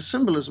Lenin. I mean, the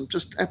symbolism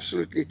just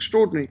absolutely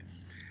extraordinary.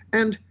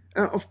 And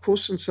of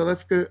course, in South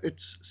Africa,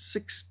 it's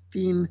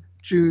 16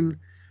 June,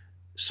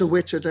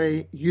 Soweto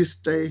Day, Youth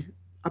Day,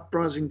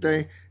 Uprising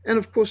Day. And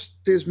of course,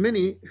 there's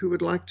many who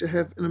would like to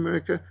have in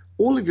America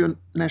all of your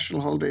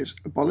national holidays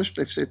abolished,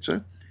 they've said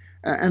so,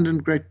 and in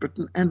Great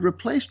Britain, and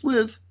replaced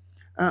with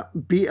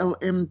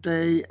BLM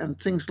Day and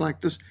things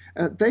like this.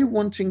 They're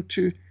wanting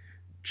to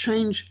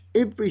change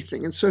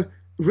everything. And so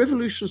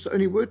revolution is the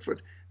only word for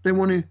it. They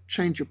want to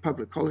change your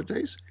public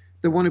holidays.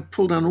 They want to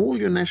pull down all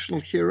your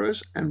national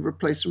heroes and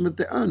replace them with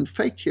their own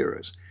fake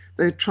heroes.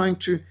 They're trying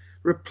to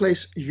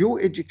replace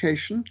your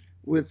education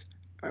with,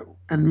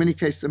 in many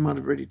cases they might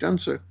have already done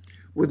so,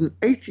 with an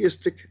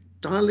atheistic,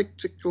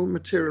 dialectical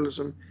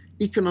materialism,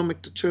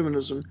 economic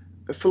determinism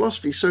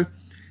philosophy. So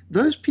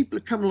those people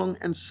who come along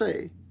and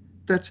say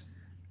that,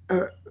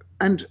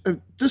 and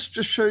this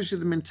just shows you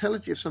the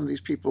mentality of some of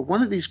these people.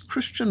 One of these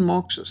Christian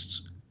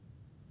Marxists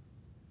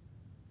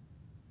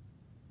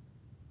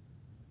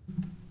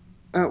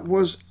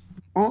was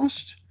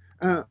asked,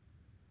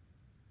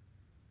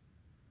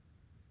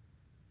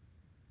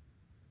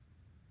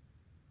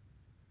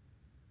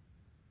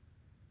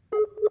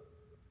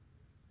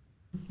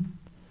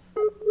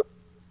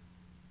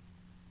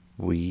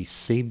 We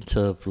seem to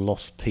have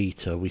lost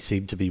Peter. We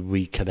seem to be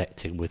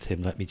reconnecting with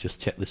him. Let me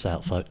just check this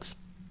out, folks.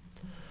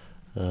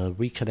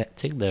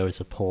 Reconnecting. There is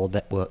a poor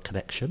network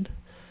connection.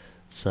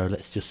 So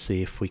let's just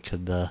see if we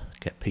can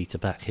get Peter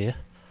back here.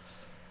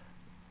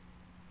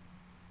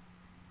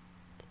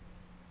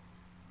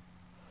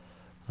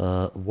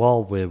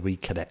 While we're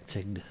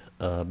reconnecting,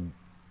 I'm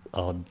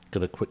going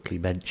to quickly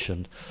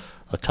mention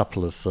a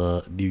couple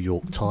of New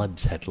York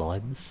Times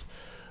headlines.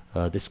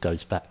 This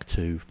goes back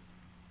to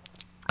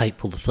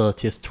April the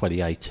 30th,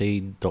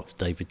 2018. Dr.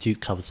 David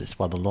Duke covers this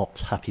one a lot.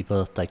 Happy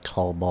birthday,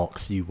 Karl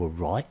Marx, you were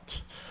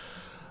right.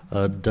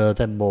 And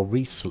then more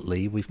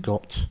recently, we've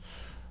got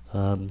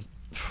from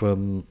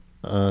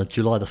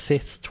July the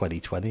 5th,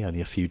 2020, only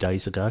a few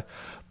days ago,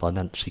 by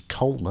Nancy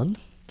Coleman,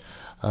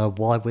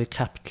 why we're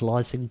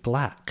capitalising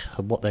black.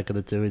 And what they're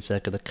going to do is they're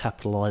going to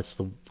capitalise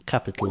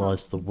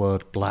the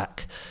word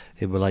black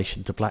in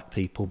relation to black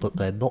people, but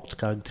they're not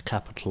going to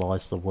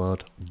capitalise the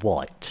word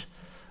white.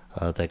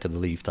 They're going to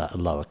leave that a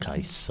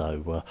lowercase.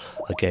 So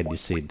again, you're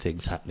seeing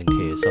things happening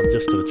here. So I'm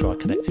just going to try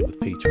connecting with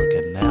Peter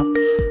again now,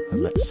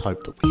 and let's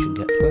hope that we can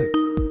get through.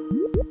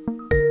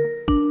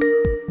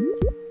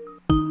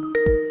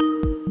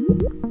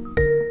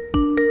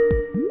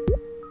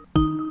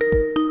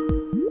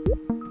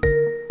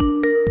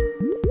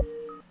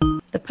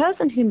 The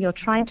person whom you're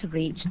trying to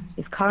reach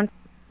is currently...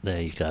 There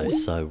you go.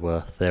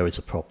 So there is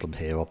a problem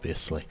here,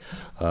 obviously.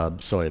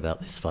 Sorry about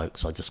this,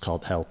 folks. I just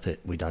can't help it.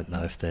 We don't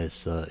know if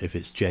there's if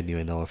it's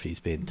genuine or if he's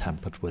being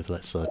tampered with.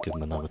 Let's give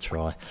him another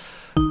try.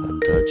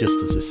 And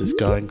just as this is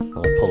going,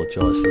 I apologise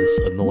for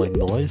this annoying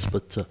noise.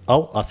 But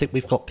I think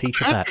we've got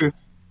Peter back.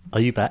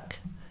 Are you back?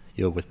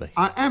 You're with me.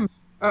 I am.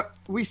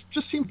 We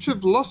just seem to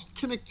have lost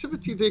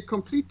connectivity there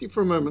completely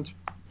for a moment.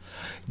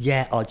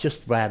 Yeah, I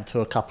just ran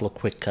through a couple of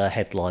quick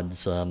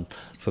headlines from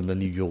the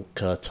New York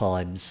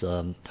Times.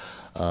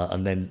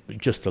 And then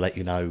just to let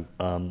you know,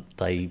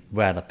 they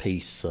ran a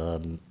piece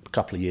a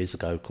couple of years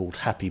ago called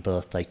Happy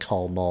Birthday,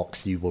 Karl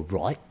Marx, You Were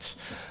Right.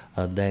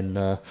 And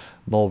then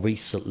more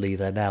recently,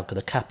 they're now going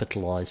to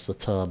capitalise the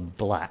term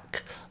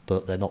black,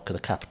 but they're not going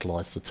to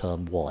capitalise the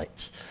term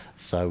white.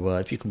 So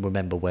if you can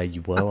remember where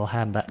you were, I'll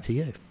hand back to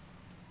you.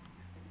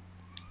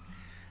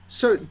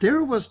 So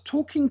there was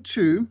talking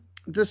to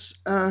this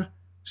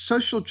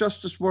social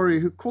justice warrior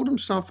who called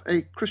himself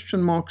a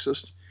Christian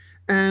Marxist,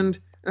 and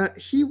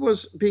he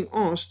was being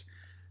asked,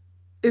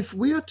 if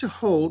we are to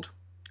hold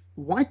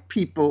white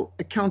people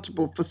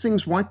accountable for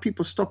things white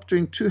people stopped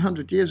doing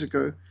 200 years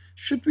ago,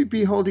 should we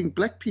be holding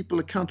black people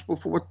accountable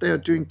for what they are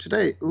doing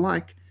today,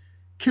 like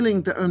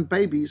killing their own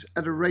babies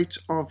at a rate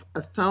of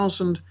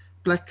 1,000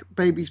 black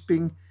babies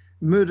being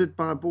murdered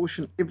by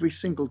abortion every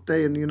single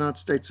day in the United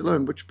States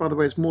alone, which, by the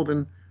way, is more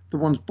than the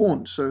ones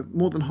born. So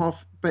more than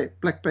half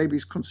black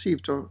babies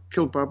conceived are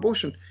killed by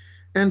abortion.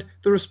 And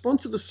the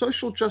response of the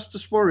social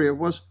justice warrior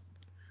was,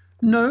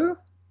 no,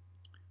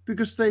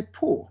 because they're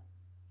poor.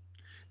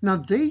 Now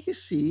there you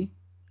see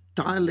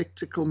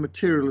dialectical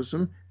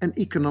materialism and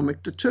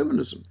economic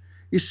determinism.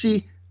 You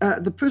see,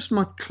 the person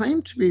might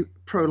claim to be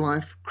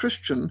pro-life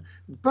Christian,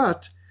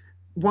 but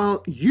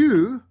while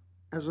you,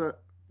 as a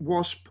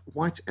WASP,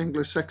 white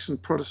Anglo-Saxon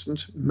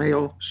Protestant,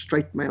 male,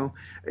 straight male,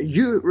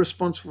 you're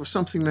responsible for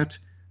something that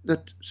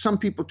some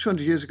people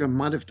 200 years ago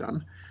might have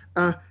done,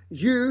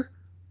 you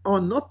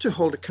are not to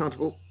hold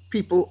accountable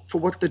people for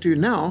what they do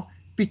now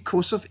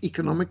because of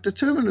economic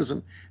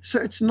determinism.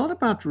 So it's not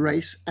about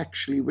race,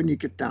 actually, when you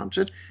get down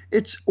to it.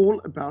 It's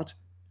all about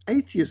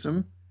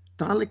atheism,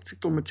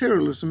 dialectical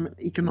materialism, and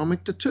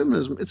economic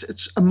determinism.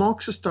 It's a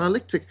Marxist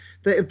dialectic.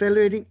 They're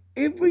evaluating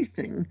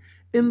everything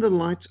in the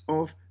light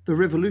of the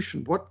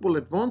revolution, what will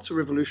advance a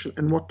revolution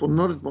and what will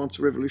not advance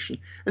a revolution.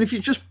 And if you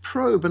just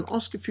probe and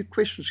ask a few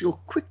questions,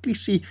 you'll quickly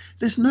see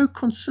there's no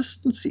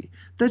consistency.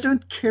 They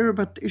don't care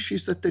about the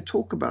issues that they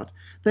talk about.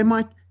 They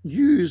might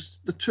use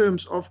the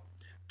terms of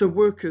the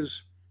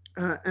workers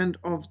and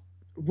of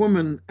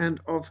women and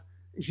of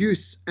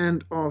youth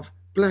and of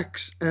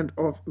blacks and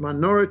of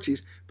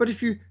minorities. But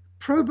if you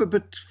probe a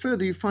bit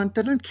further, you find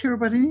they don't care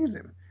about any of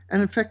them.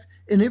 And in fact,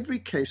 in every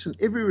case, in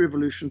every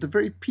revolution, the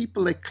very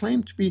people they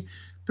claim to be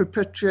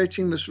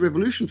perpetuating this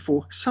revolution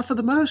for suffer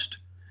the most.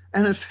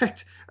 And in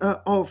fact,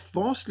 are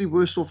vastly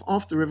worse off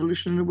after the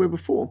revolution than they were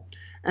before.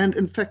 And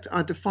in fact,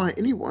 I defy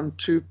anyone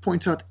to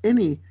point out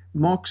any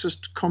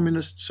Marxist,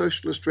 communist,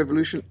 socialist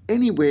revolution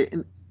anywhere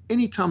in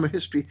any time of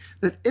history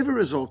that ever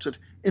resulted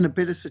in a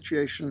better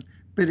situation,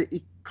 better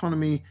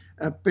economy,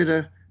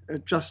 better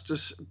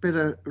justice,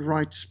 better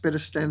rights, better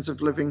standards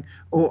of living,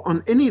 or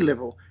on any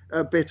level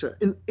better.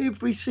 In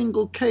every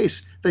single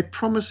case, they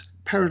promise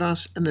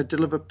paradise and they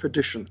deliver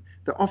perdition.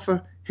 They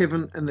offer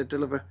heaven and they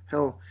deliver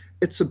hell.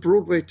 It's a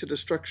broad way to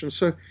destruction.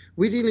 So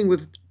we're dealing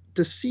with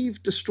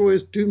deceived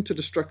destroyers doomed to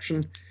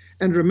destruction.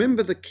 And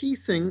remember the key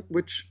thing,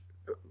 which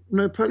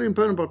Napoleon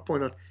Bonaparte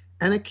pointed out,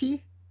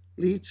 anarchy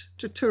leads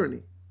to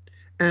tyranny.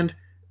 And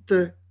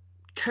the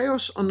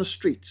chaos on the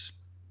streets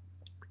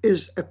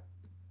is a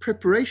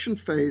preparation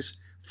phase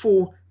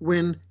for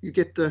when you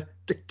get the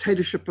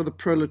dictatorship of the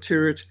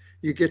proletariat,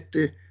 you get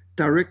the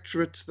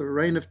directorate, the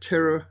reign of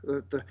terror,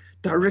 the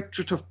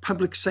directorate of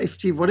public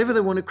safety, whatever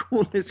they want to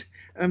call it.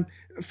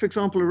 For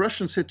example, a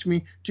Russian said to me,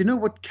 do you know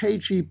what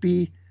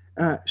KGB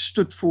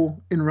stood for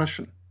in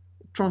Russian?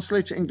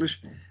 Translate to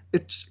English,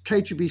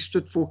 KGB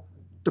stood for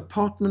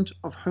Department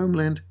of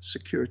Homeland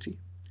Security.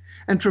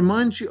 And to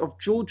remind you of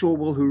George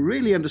Orwell, who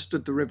really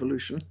understood the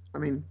revolution. I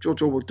mean,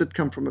 George Orwell did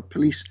come from a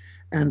police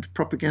and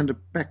propaganda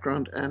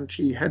background, and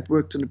he had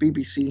worked in the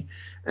BBC.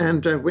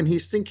 And when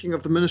he's thinking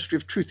of the Ministry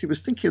of Truth, he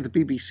was thinking of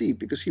the BBC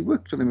because he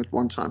worked for them at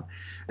one time.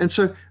 And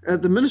so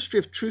the Ministry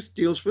of Truth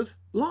deals with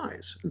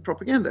lies and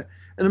propaganda.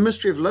 And the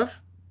Ministry of Love,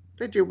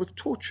 they deal with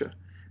torture.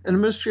 And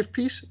the Ministry of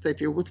Peace, they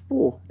deal with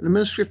war. And the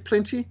Ministry of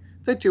Plenty,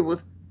 they deal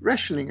with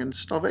rationing and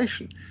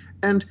starvation.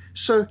 And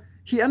so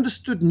he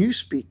understood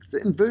Newspeak,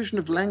 the inversion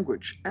of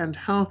language, and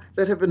how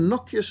they have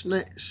innocuous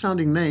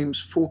sounding names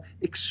for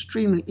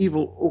extremely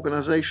evil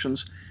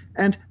organizations.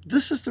 And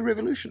this is the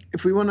revolution.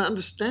 If we want to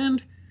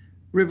understand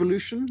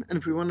revolution, and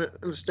if we want to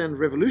understand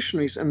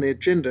revolutionaries and their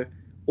agenda,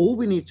 all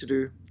we need to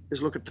do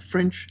is look at the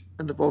French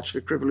and the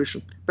Bolshevik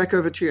Revolution. Back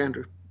over to you,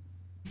 Andrew.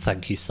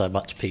 Thank you so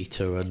much,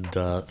 Peter, and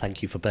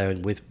thank you for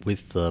bearing with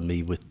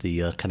me with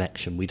the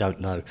connection. We don't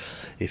know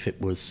if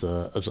it was,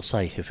 as I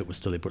say, if it was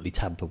deliberately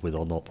tampered with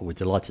or not, but we're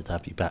delighted to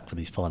have you back for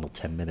these final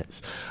 10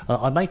 minutes.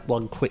 I made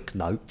one quick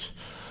note,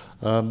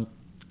 and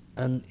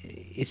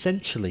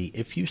essentially,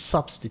 if you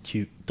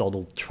substitute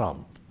Donald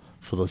Trump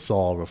for the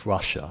Tsar of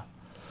Russia,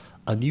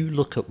 and you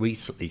look at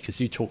recently,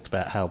 because you talked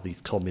about how these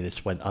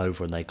communists went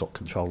over and they got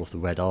control of the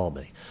Red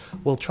Army.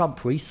 Well,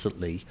 Trump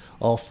recently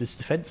asked his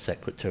defence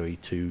secretary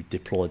to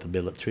deploy the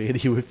military and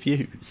he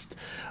refused.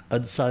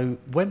 And so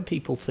when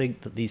people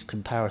think that these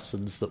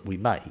comparisons that we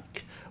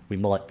make, we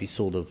might be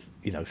sort of,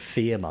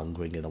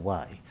 fear-mongering in a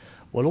way,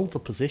 well, all the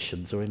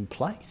positions are in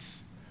place.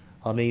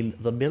 I mean,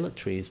 the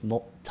military is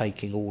not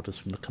taking orders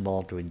from the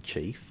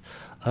commander-in-chief.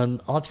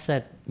 And I've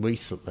said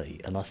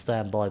recently, and I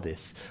stand by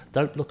this,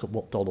 don't look at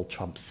what Donald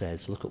Trump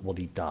says, look at what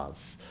he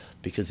does,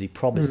 because he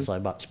promised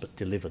so much but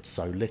delivered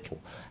so little.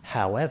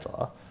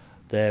 However,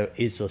 there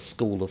is a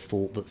school of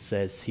thought that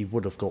says he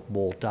would have got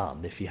more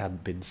done if he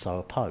hadn't been so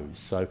opposed.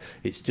 So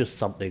it's just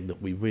something that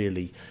we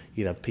really,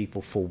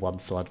 people fall one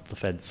side of the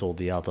fence or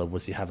the other.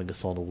 Was he having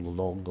us on all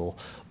along, or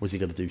was he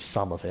going to do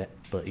some of it?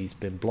 But he's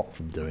been blocked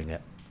from doing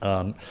it.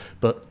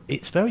 But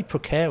it's very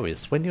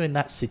precarious when you're in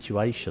that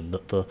situation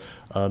that the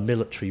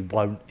military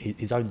won't,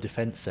 his own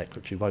defence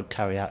secretary won't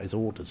carry out his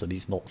orders and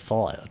he's not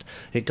fired.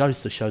 It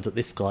goes to show that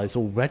this guy is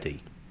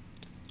already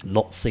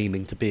not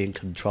seeming to be in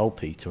control,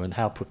 Peter, and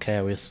how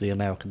precarious the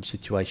American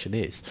situation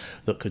is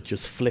that could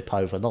just flip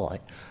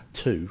overnight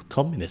to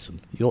communism.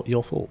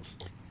 Your thoughts?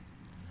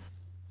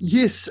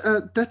 Yes,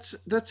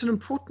 that's an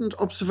important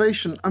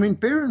observation. I mean,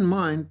 bear in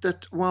mind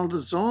that while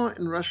the Tsar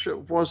in Russia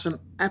was an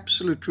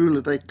absolute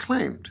ruler, they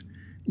claimed,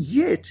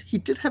 yet he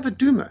did have a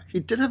Duma, he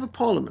did have a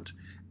parliament,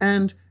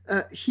 and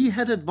he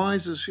had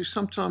advisors who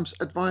sometimes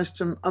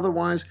advised him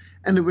otherwise,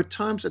 and there were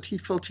times that he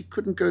felt he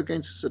couldn't go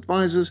against his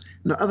advisors,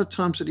 and there were other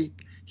times that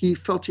he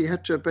felt he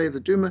had to obey the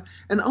Duma,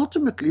 and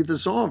ultimately the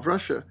Tsar of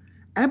Russia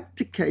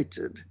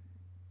abdicated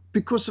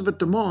because of a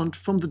demand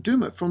from the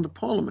Duma, from the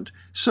parliament.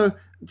 So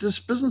this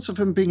business of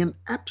him being an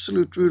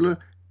absolute ruler,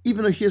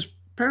 even though he is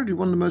apparently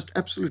one of the most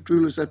absolute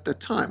rulers at that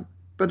time,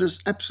 but his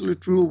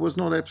absolute rule was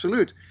not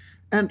absolute.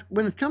 And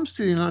when it comes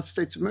to the United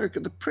States of America,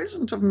 the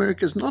president of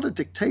America is not a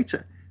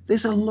dictator.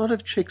 There's a lot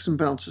of checks and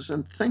balances,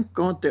 and thank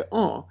God there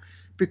are,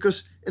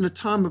 because in a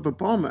time of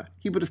Obama,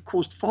 he would have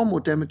caused far more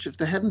damage if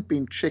there hadn't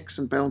been checks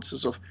and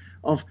balances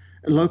of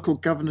local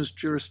governor's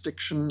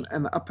jurisdiction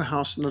and the upper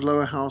house and the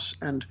lower house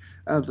and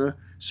the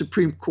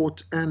Supreme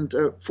Court. And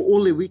for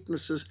all their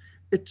weaknesses,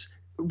 it's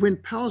when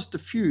power's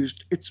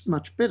diffused, it's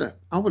much better.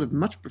 I would have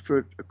much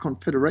preferred a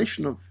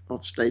confederation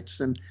of states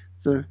than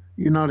the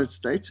United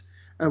States,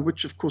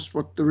 which, of course,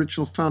 what the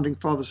original founding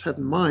fathers had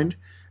in mind.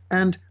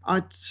 And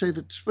I'd say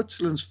that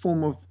Switzerland's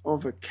form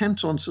of a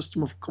canton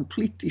system of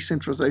complete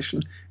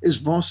decentralization is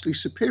vastly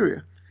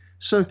superior.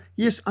 So,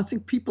 yes, I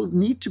think people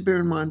need to bear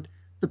in mind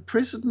the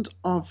president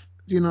of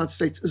the United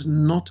States is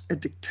not a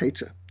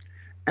dictator.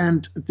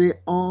 And there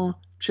are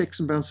checks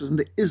and balances, and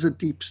there is a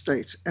deep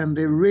state, and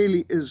there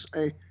really is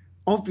a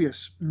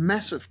obvious,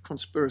 massive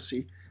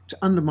conspiracy to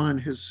undermine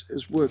his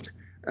work.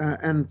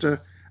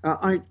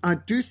 I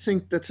do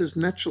think that his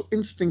natural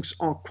instincts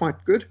are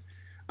quite good.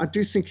 I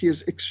do think he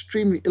is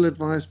extremely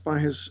ill-advised by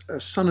his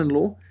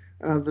son-in-law.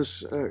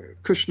 This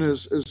Kushner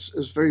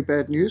is very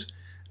bad news.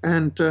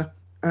 And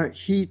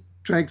he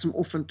drags him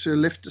off into a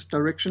leftist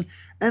direction.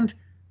 And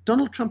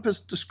Donald Trump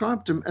has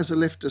described him as a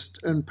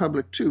leftist in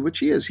public too, which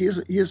he is. He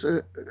is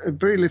a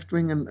very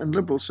left-wing and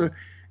liberal. So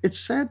it's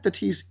sad that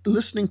he's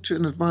listening to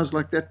an advisor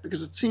like that,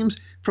 because it seems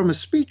from his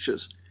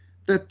speeches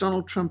that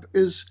Donald Trump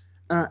is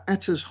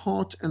at his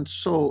heart and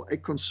soul a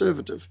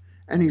conservative,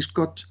 and he's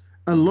got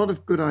a lot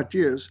of good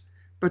ideas,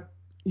 but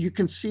you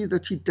can see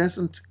that he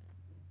doesn't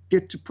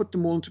get to put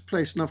them all into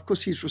place. Now, of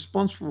course, he's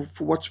responsible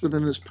for what's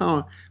within his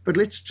power, but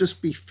let's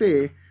just be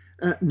fair.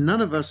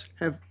 None of us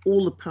have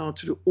all the power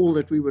to do all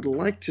that we would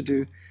like to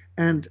do.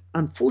 And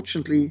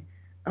unfortunately,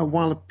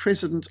 while a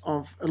president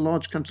of a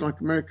large country like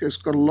America has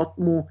got a lot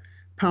more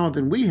power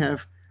than we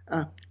have,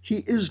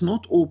 he is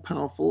not all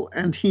powerful,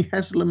 and he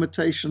has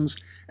limitations,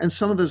 and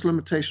some of those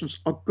limitations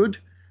are good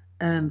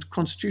and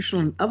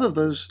constitutional, and other of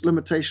those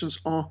limitations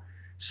are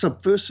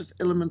subversive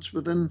elements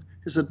within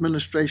his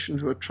administration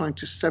who are trying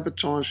to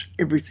sabotage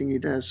everything he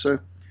does. So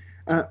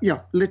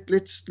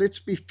let's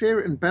be fair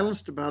and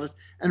balanced about it,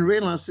 and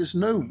realize there's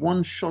no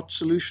one-shot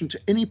solution to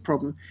any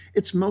problem.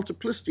 It's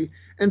multiplicity.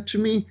 And to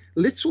me,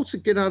 let's also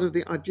get out of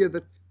the idea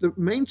that the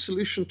main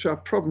solution to our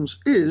problems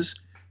is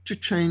to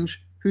change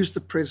who's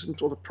the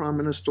president or the prime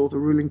minister or the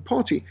ruling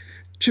party.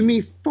 To me,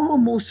 far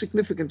more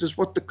significant is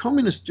what the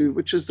communists do,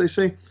 which is they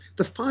say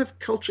the 5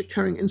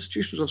 culture-carrying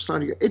institutions of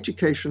society are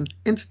education,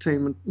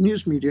 entertainment,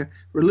 news media,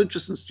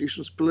 religious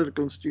institutions,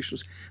 political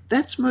institutions.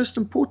 That's most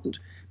important,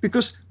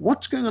 because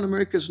what's going on in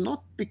America is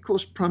not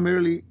because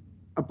primarily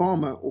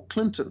Obama or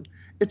Clinton.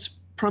 It's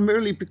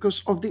primarily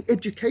because of the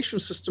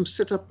education system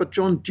set up by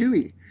John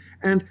Dewey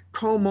and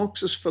Karl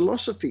Marx's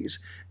philosophies,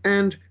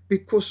 and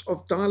because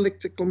of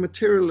dialectical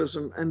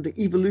materialism and the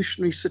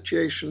evolutionary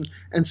situation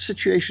and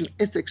situation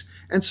ethics.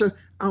 And so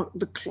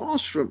the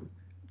classroom,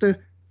 the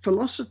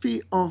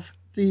philosophy of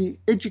the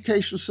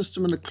education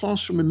system in the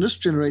classroom in this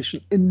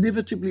generation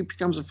inevitably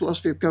becomes a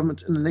philosophy of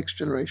government in the next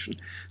generation.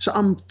 So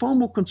I'm far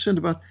more concerned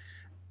about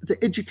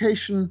the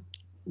education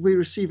we're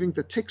receiving,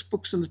 the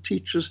textbooks and the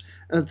teachers,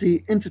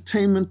 the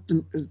entertainment,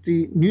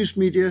 the news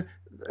media,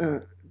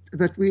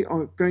 that we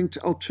are going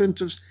to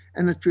alternatives,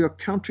 and that we are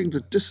countering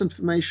the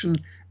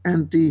disinformation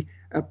and the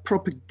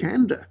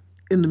propaganda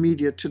in the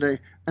media today,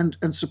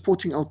 and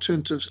supporting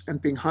alternatives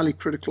and being highly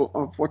critical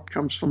of what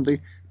comes from the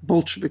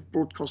Bolshevik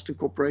Broadcasting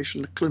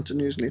Corporation, the Clinton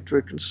News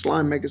Network, and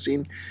Slime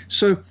Magazine.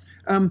 So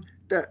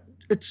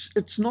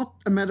it's not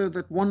a matter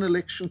that one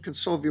election can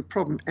solve your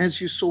problem,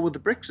 as you saw with the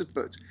Brexit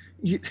vote.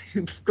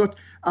 You've got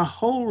a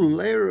whole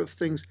layer of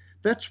things.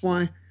 That's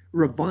why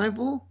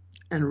revival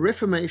and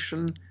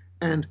reformation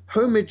and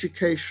home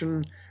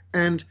education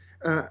and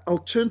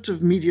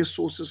alternative media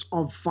sources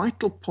are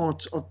vital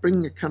parts of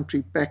bringing a country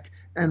back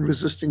and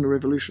resisting the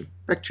revolution.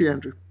 Back to you,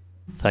 Andrew.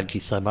 Thank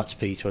you so much,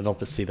 Peter, and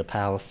obviously the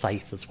power of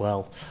faith as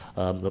well,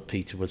 that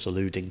Peter was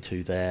alluding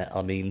to there.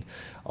 I mean,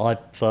 I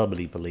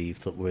firmly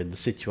believe that we're in the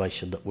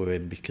situation that we're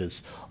in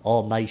because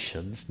our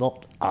nations,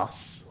 not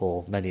us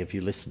or many of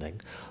you listening,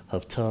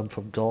 have turned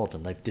from God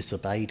and they've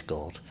disobeyed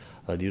God.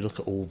 And you look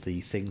at all the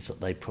things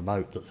that they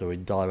promote that are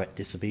in direct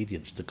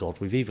disobedience to God.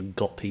 We've even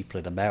got people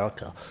in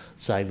America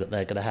saying that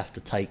they're going to have to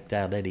take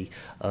down any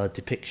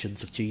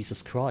depictions of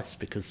Jesus Christ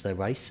because they're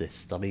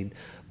racist. I mean,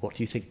 what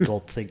do you think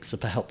God thinks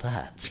about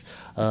that?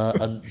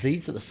 And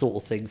these are the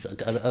sort of things,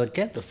 and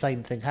again, the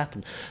same thing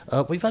happened.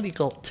 We've only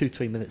got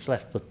 2-3 minutes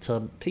left,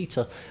 but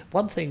Peter,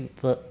 one thing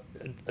that,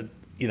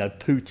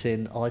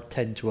 Putin, I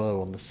tend to err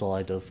on the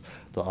side of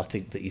that I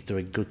think that he's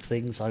doing good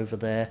things over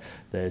there.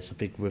 There's a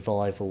big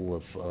revival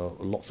of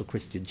lots of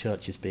Christian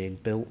churches being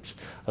built.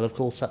 And of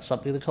course, that's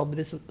something the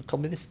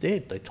communists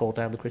did. They tore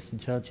down the Christian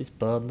churches,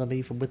 burned them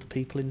even with the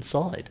people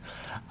inside.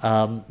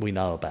 We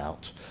know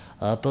about.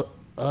 But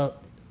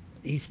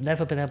he's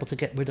never been able to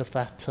get rid of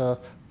that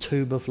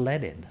tomb of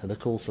Lenin. And of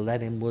course,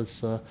 Lenin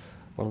was one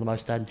of the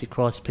most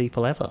anti-Christ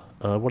people ever.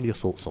 What are your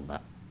thoughts on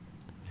that?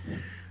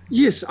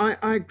 Yes, I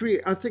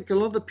agree. I think a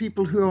lot of the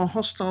people who are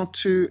hostile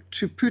to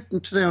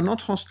Putin today are not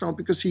hostile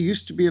because he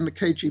used to be in the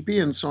KGB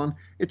and so on.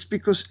 It's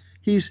because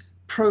he's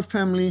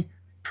pro-family,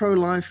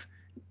 pro-life,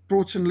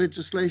 brought in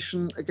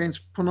legislation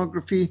against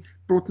pornography,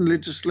 brought in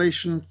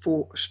legislation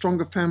for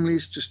stronger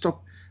families to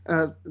stop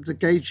the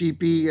gay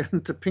GB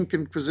and the pink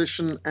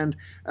inquisition and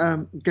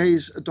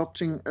gays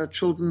adopting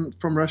children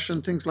from Russia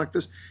and things like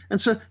this.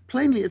 And so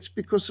plainly it's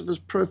because of his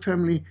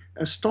pro-family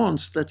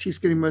stance that he's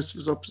getting most of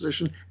his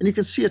opposition. And you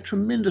can see a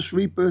tremendous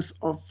rebirth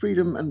of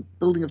freedom and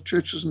building of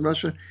churches in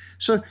Russia.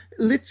 So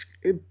let's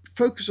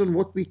focus on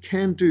what we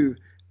can do.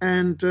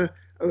 And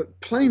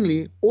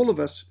plainly, all of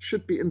us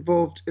should be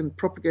involved in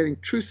propagating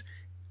truth,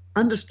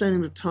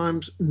 understanding the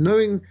times,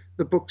 knowing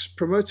the books,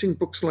 promoting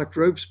books like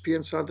Robespierre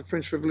inside the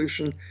French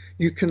Revolution.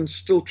 You can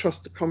still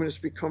trust the communists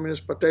be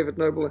communists by David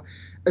Noble,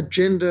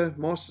 Agenda,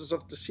 Masters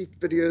of Deceit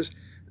videos,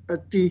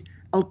 the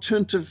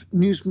alternative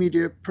news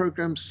media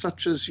programs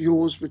such as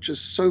yours, which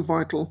is so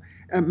vital,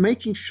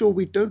 making sure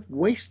we don't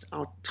waste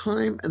our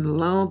time and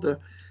allow the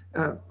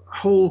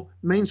whole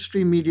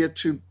mainstream media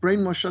to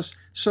brainwash us.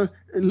 So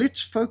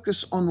let's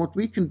focus on what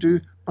we can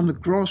do on the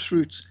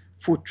grassroots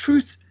for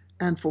truth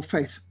and for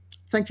faith.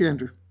 Thank you,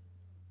 Andrew.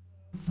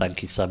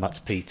 Thank you so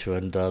much, Peter.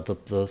 And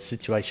the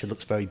situation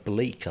looks very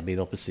bleak. I mean,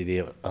 obviously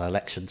the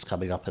election's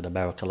coming up in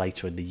America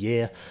later in the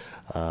year.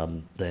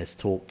 There's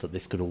talk that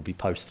this could all be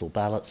postal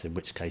ballots, in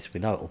which case we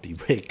know it'll be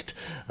rigged,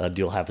 and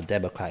you'll have a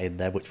Democrat in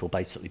there which will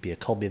basically be a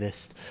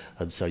communist,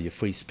 and so your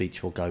free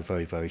speech will go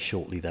very, very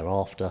shortly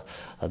thereafter.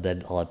 And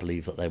then I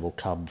believe that they will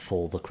come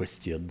for the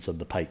Christians and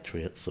the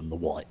patriots and the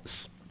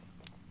whites.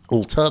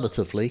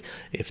 Alternatively,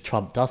 if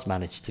Trump does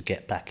manage to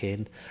get back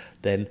in,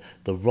 then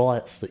the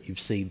riots that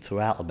you've seen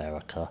throughout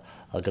America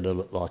are going to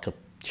look like a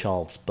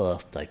child's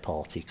birthday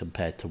party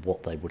compared to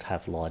what they would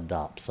have lined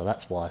up. So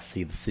that's why I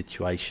see the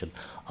situation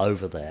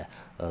over there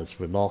as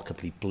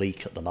remarkably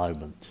bleak at the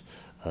moment.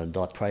 And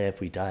I pray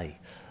every day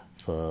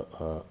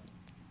for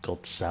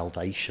God's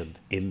salvation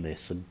in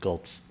this and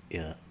God's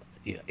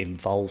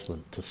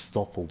involvement to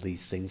stop all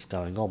these things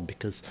going on,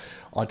 because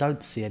I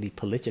don't see any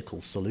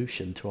political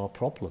solution to our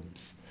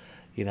problems.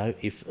 You know,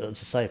 if, as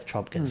I say, if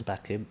Trump gets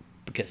back in,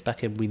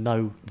 we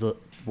know that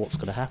what's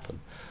going to happen.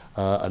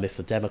 And if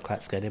the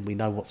Democrats get in, we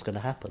know what's going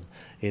to happen.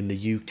 In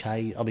the UK,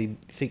 I mean,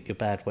 think you're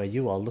bad where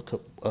you are. Look at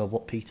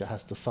what Peter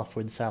has to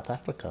suffer in South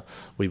Africa.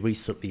 We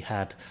recently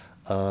had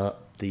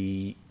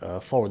the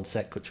Foreign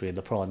Secretary and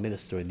the Prime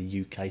Minister in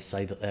the UK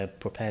say that they're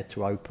prepared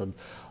to open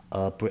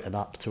Britain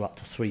up to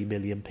 3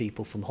 million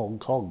people from Hong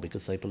Kong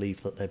because they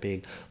believe that they're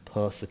being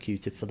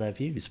persecuted for their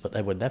views. But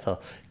they were never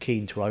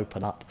keen to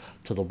open up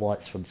to the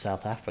whites from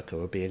South Africa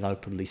who are being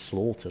openly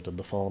slaughtered, and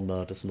the farm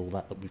murders and all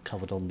that we've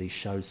covered on these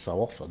shows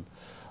so often.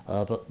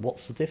 But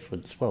what's the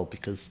difference? Well,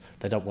 because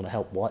they don't want to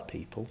help white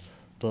people,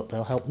 but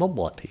they'll help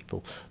non-white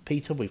people.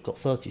 Peter, we've got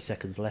 30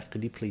 seconds left.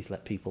 Can you please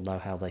let people know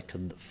how they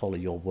can follow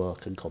your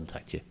work and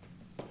contact you?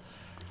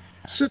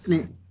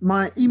 Certainly.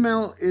 My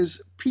email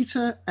is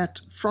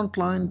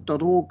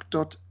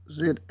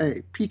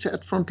peter@frontline.org.za,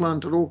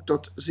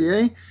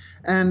 peter@frontline.org.za,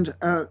 and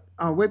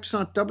our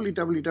website,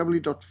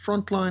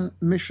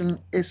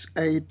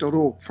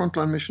 www.frontlinemissionsa.org,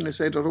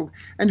 frontlinemissionsa.org,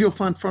 and you'll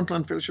find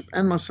Frontline Fellowship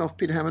and myself,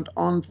 Peter Hammond,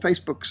 on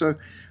Facebook. So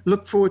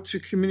look forward to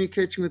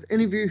communicating with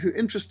any of you who are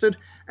interested,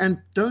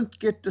 and don't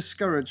get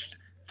discouraged.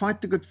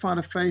 Fight the good fight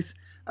of faith.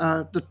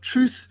 The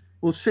truth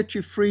will set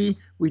you free.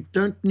 We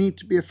don't need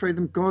to be afraid of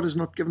him. God has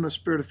not given us a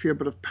spirit of fear,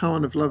 but of power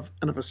and of love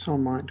and of a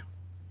sound mind.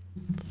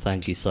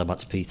 Thank you so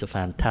much, Peter.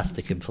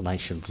 Fantastic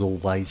information as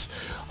always.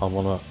 I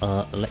want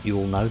to let you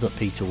all know that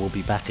Peter will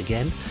be back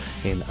again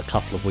in a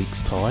couple of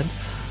weeks' time,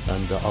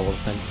 and I want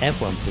to thank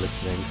everyone for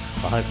listening.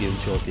 I hope you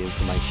enjoyed the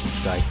information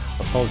today.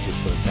 Apologies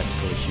for the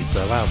technical issues,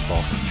 they're out of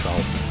our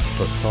control,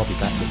 but I'll be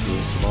back with you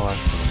all tomorrow.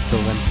 And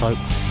until then,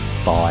 folks,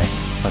 bye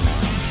for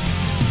now.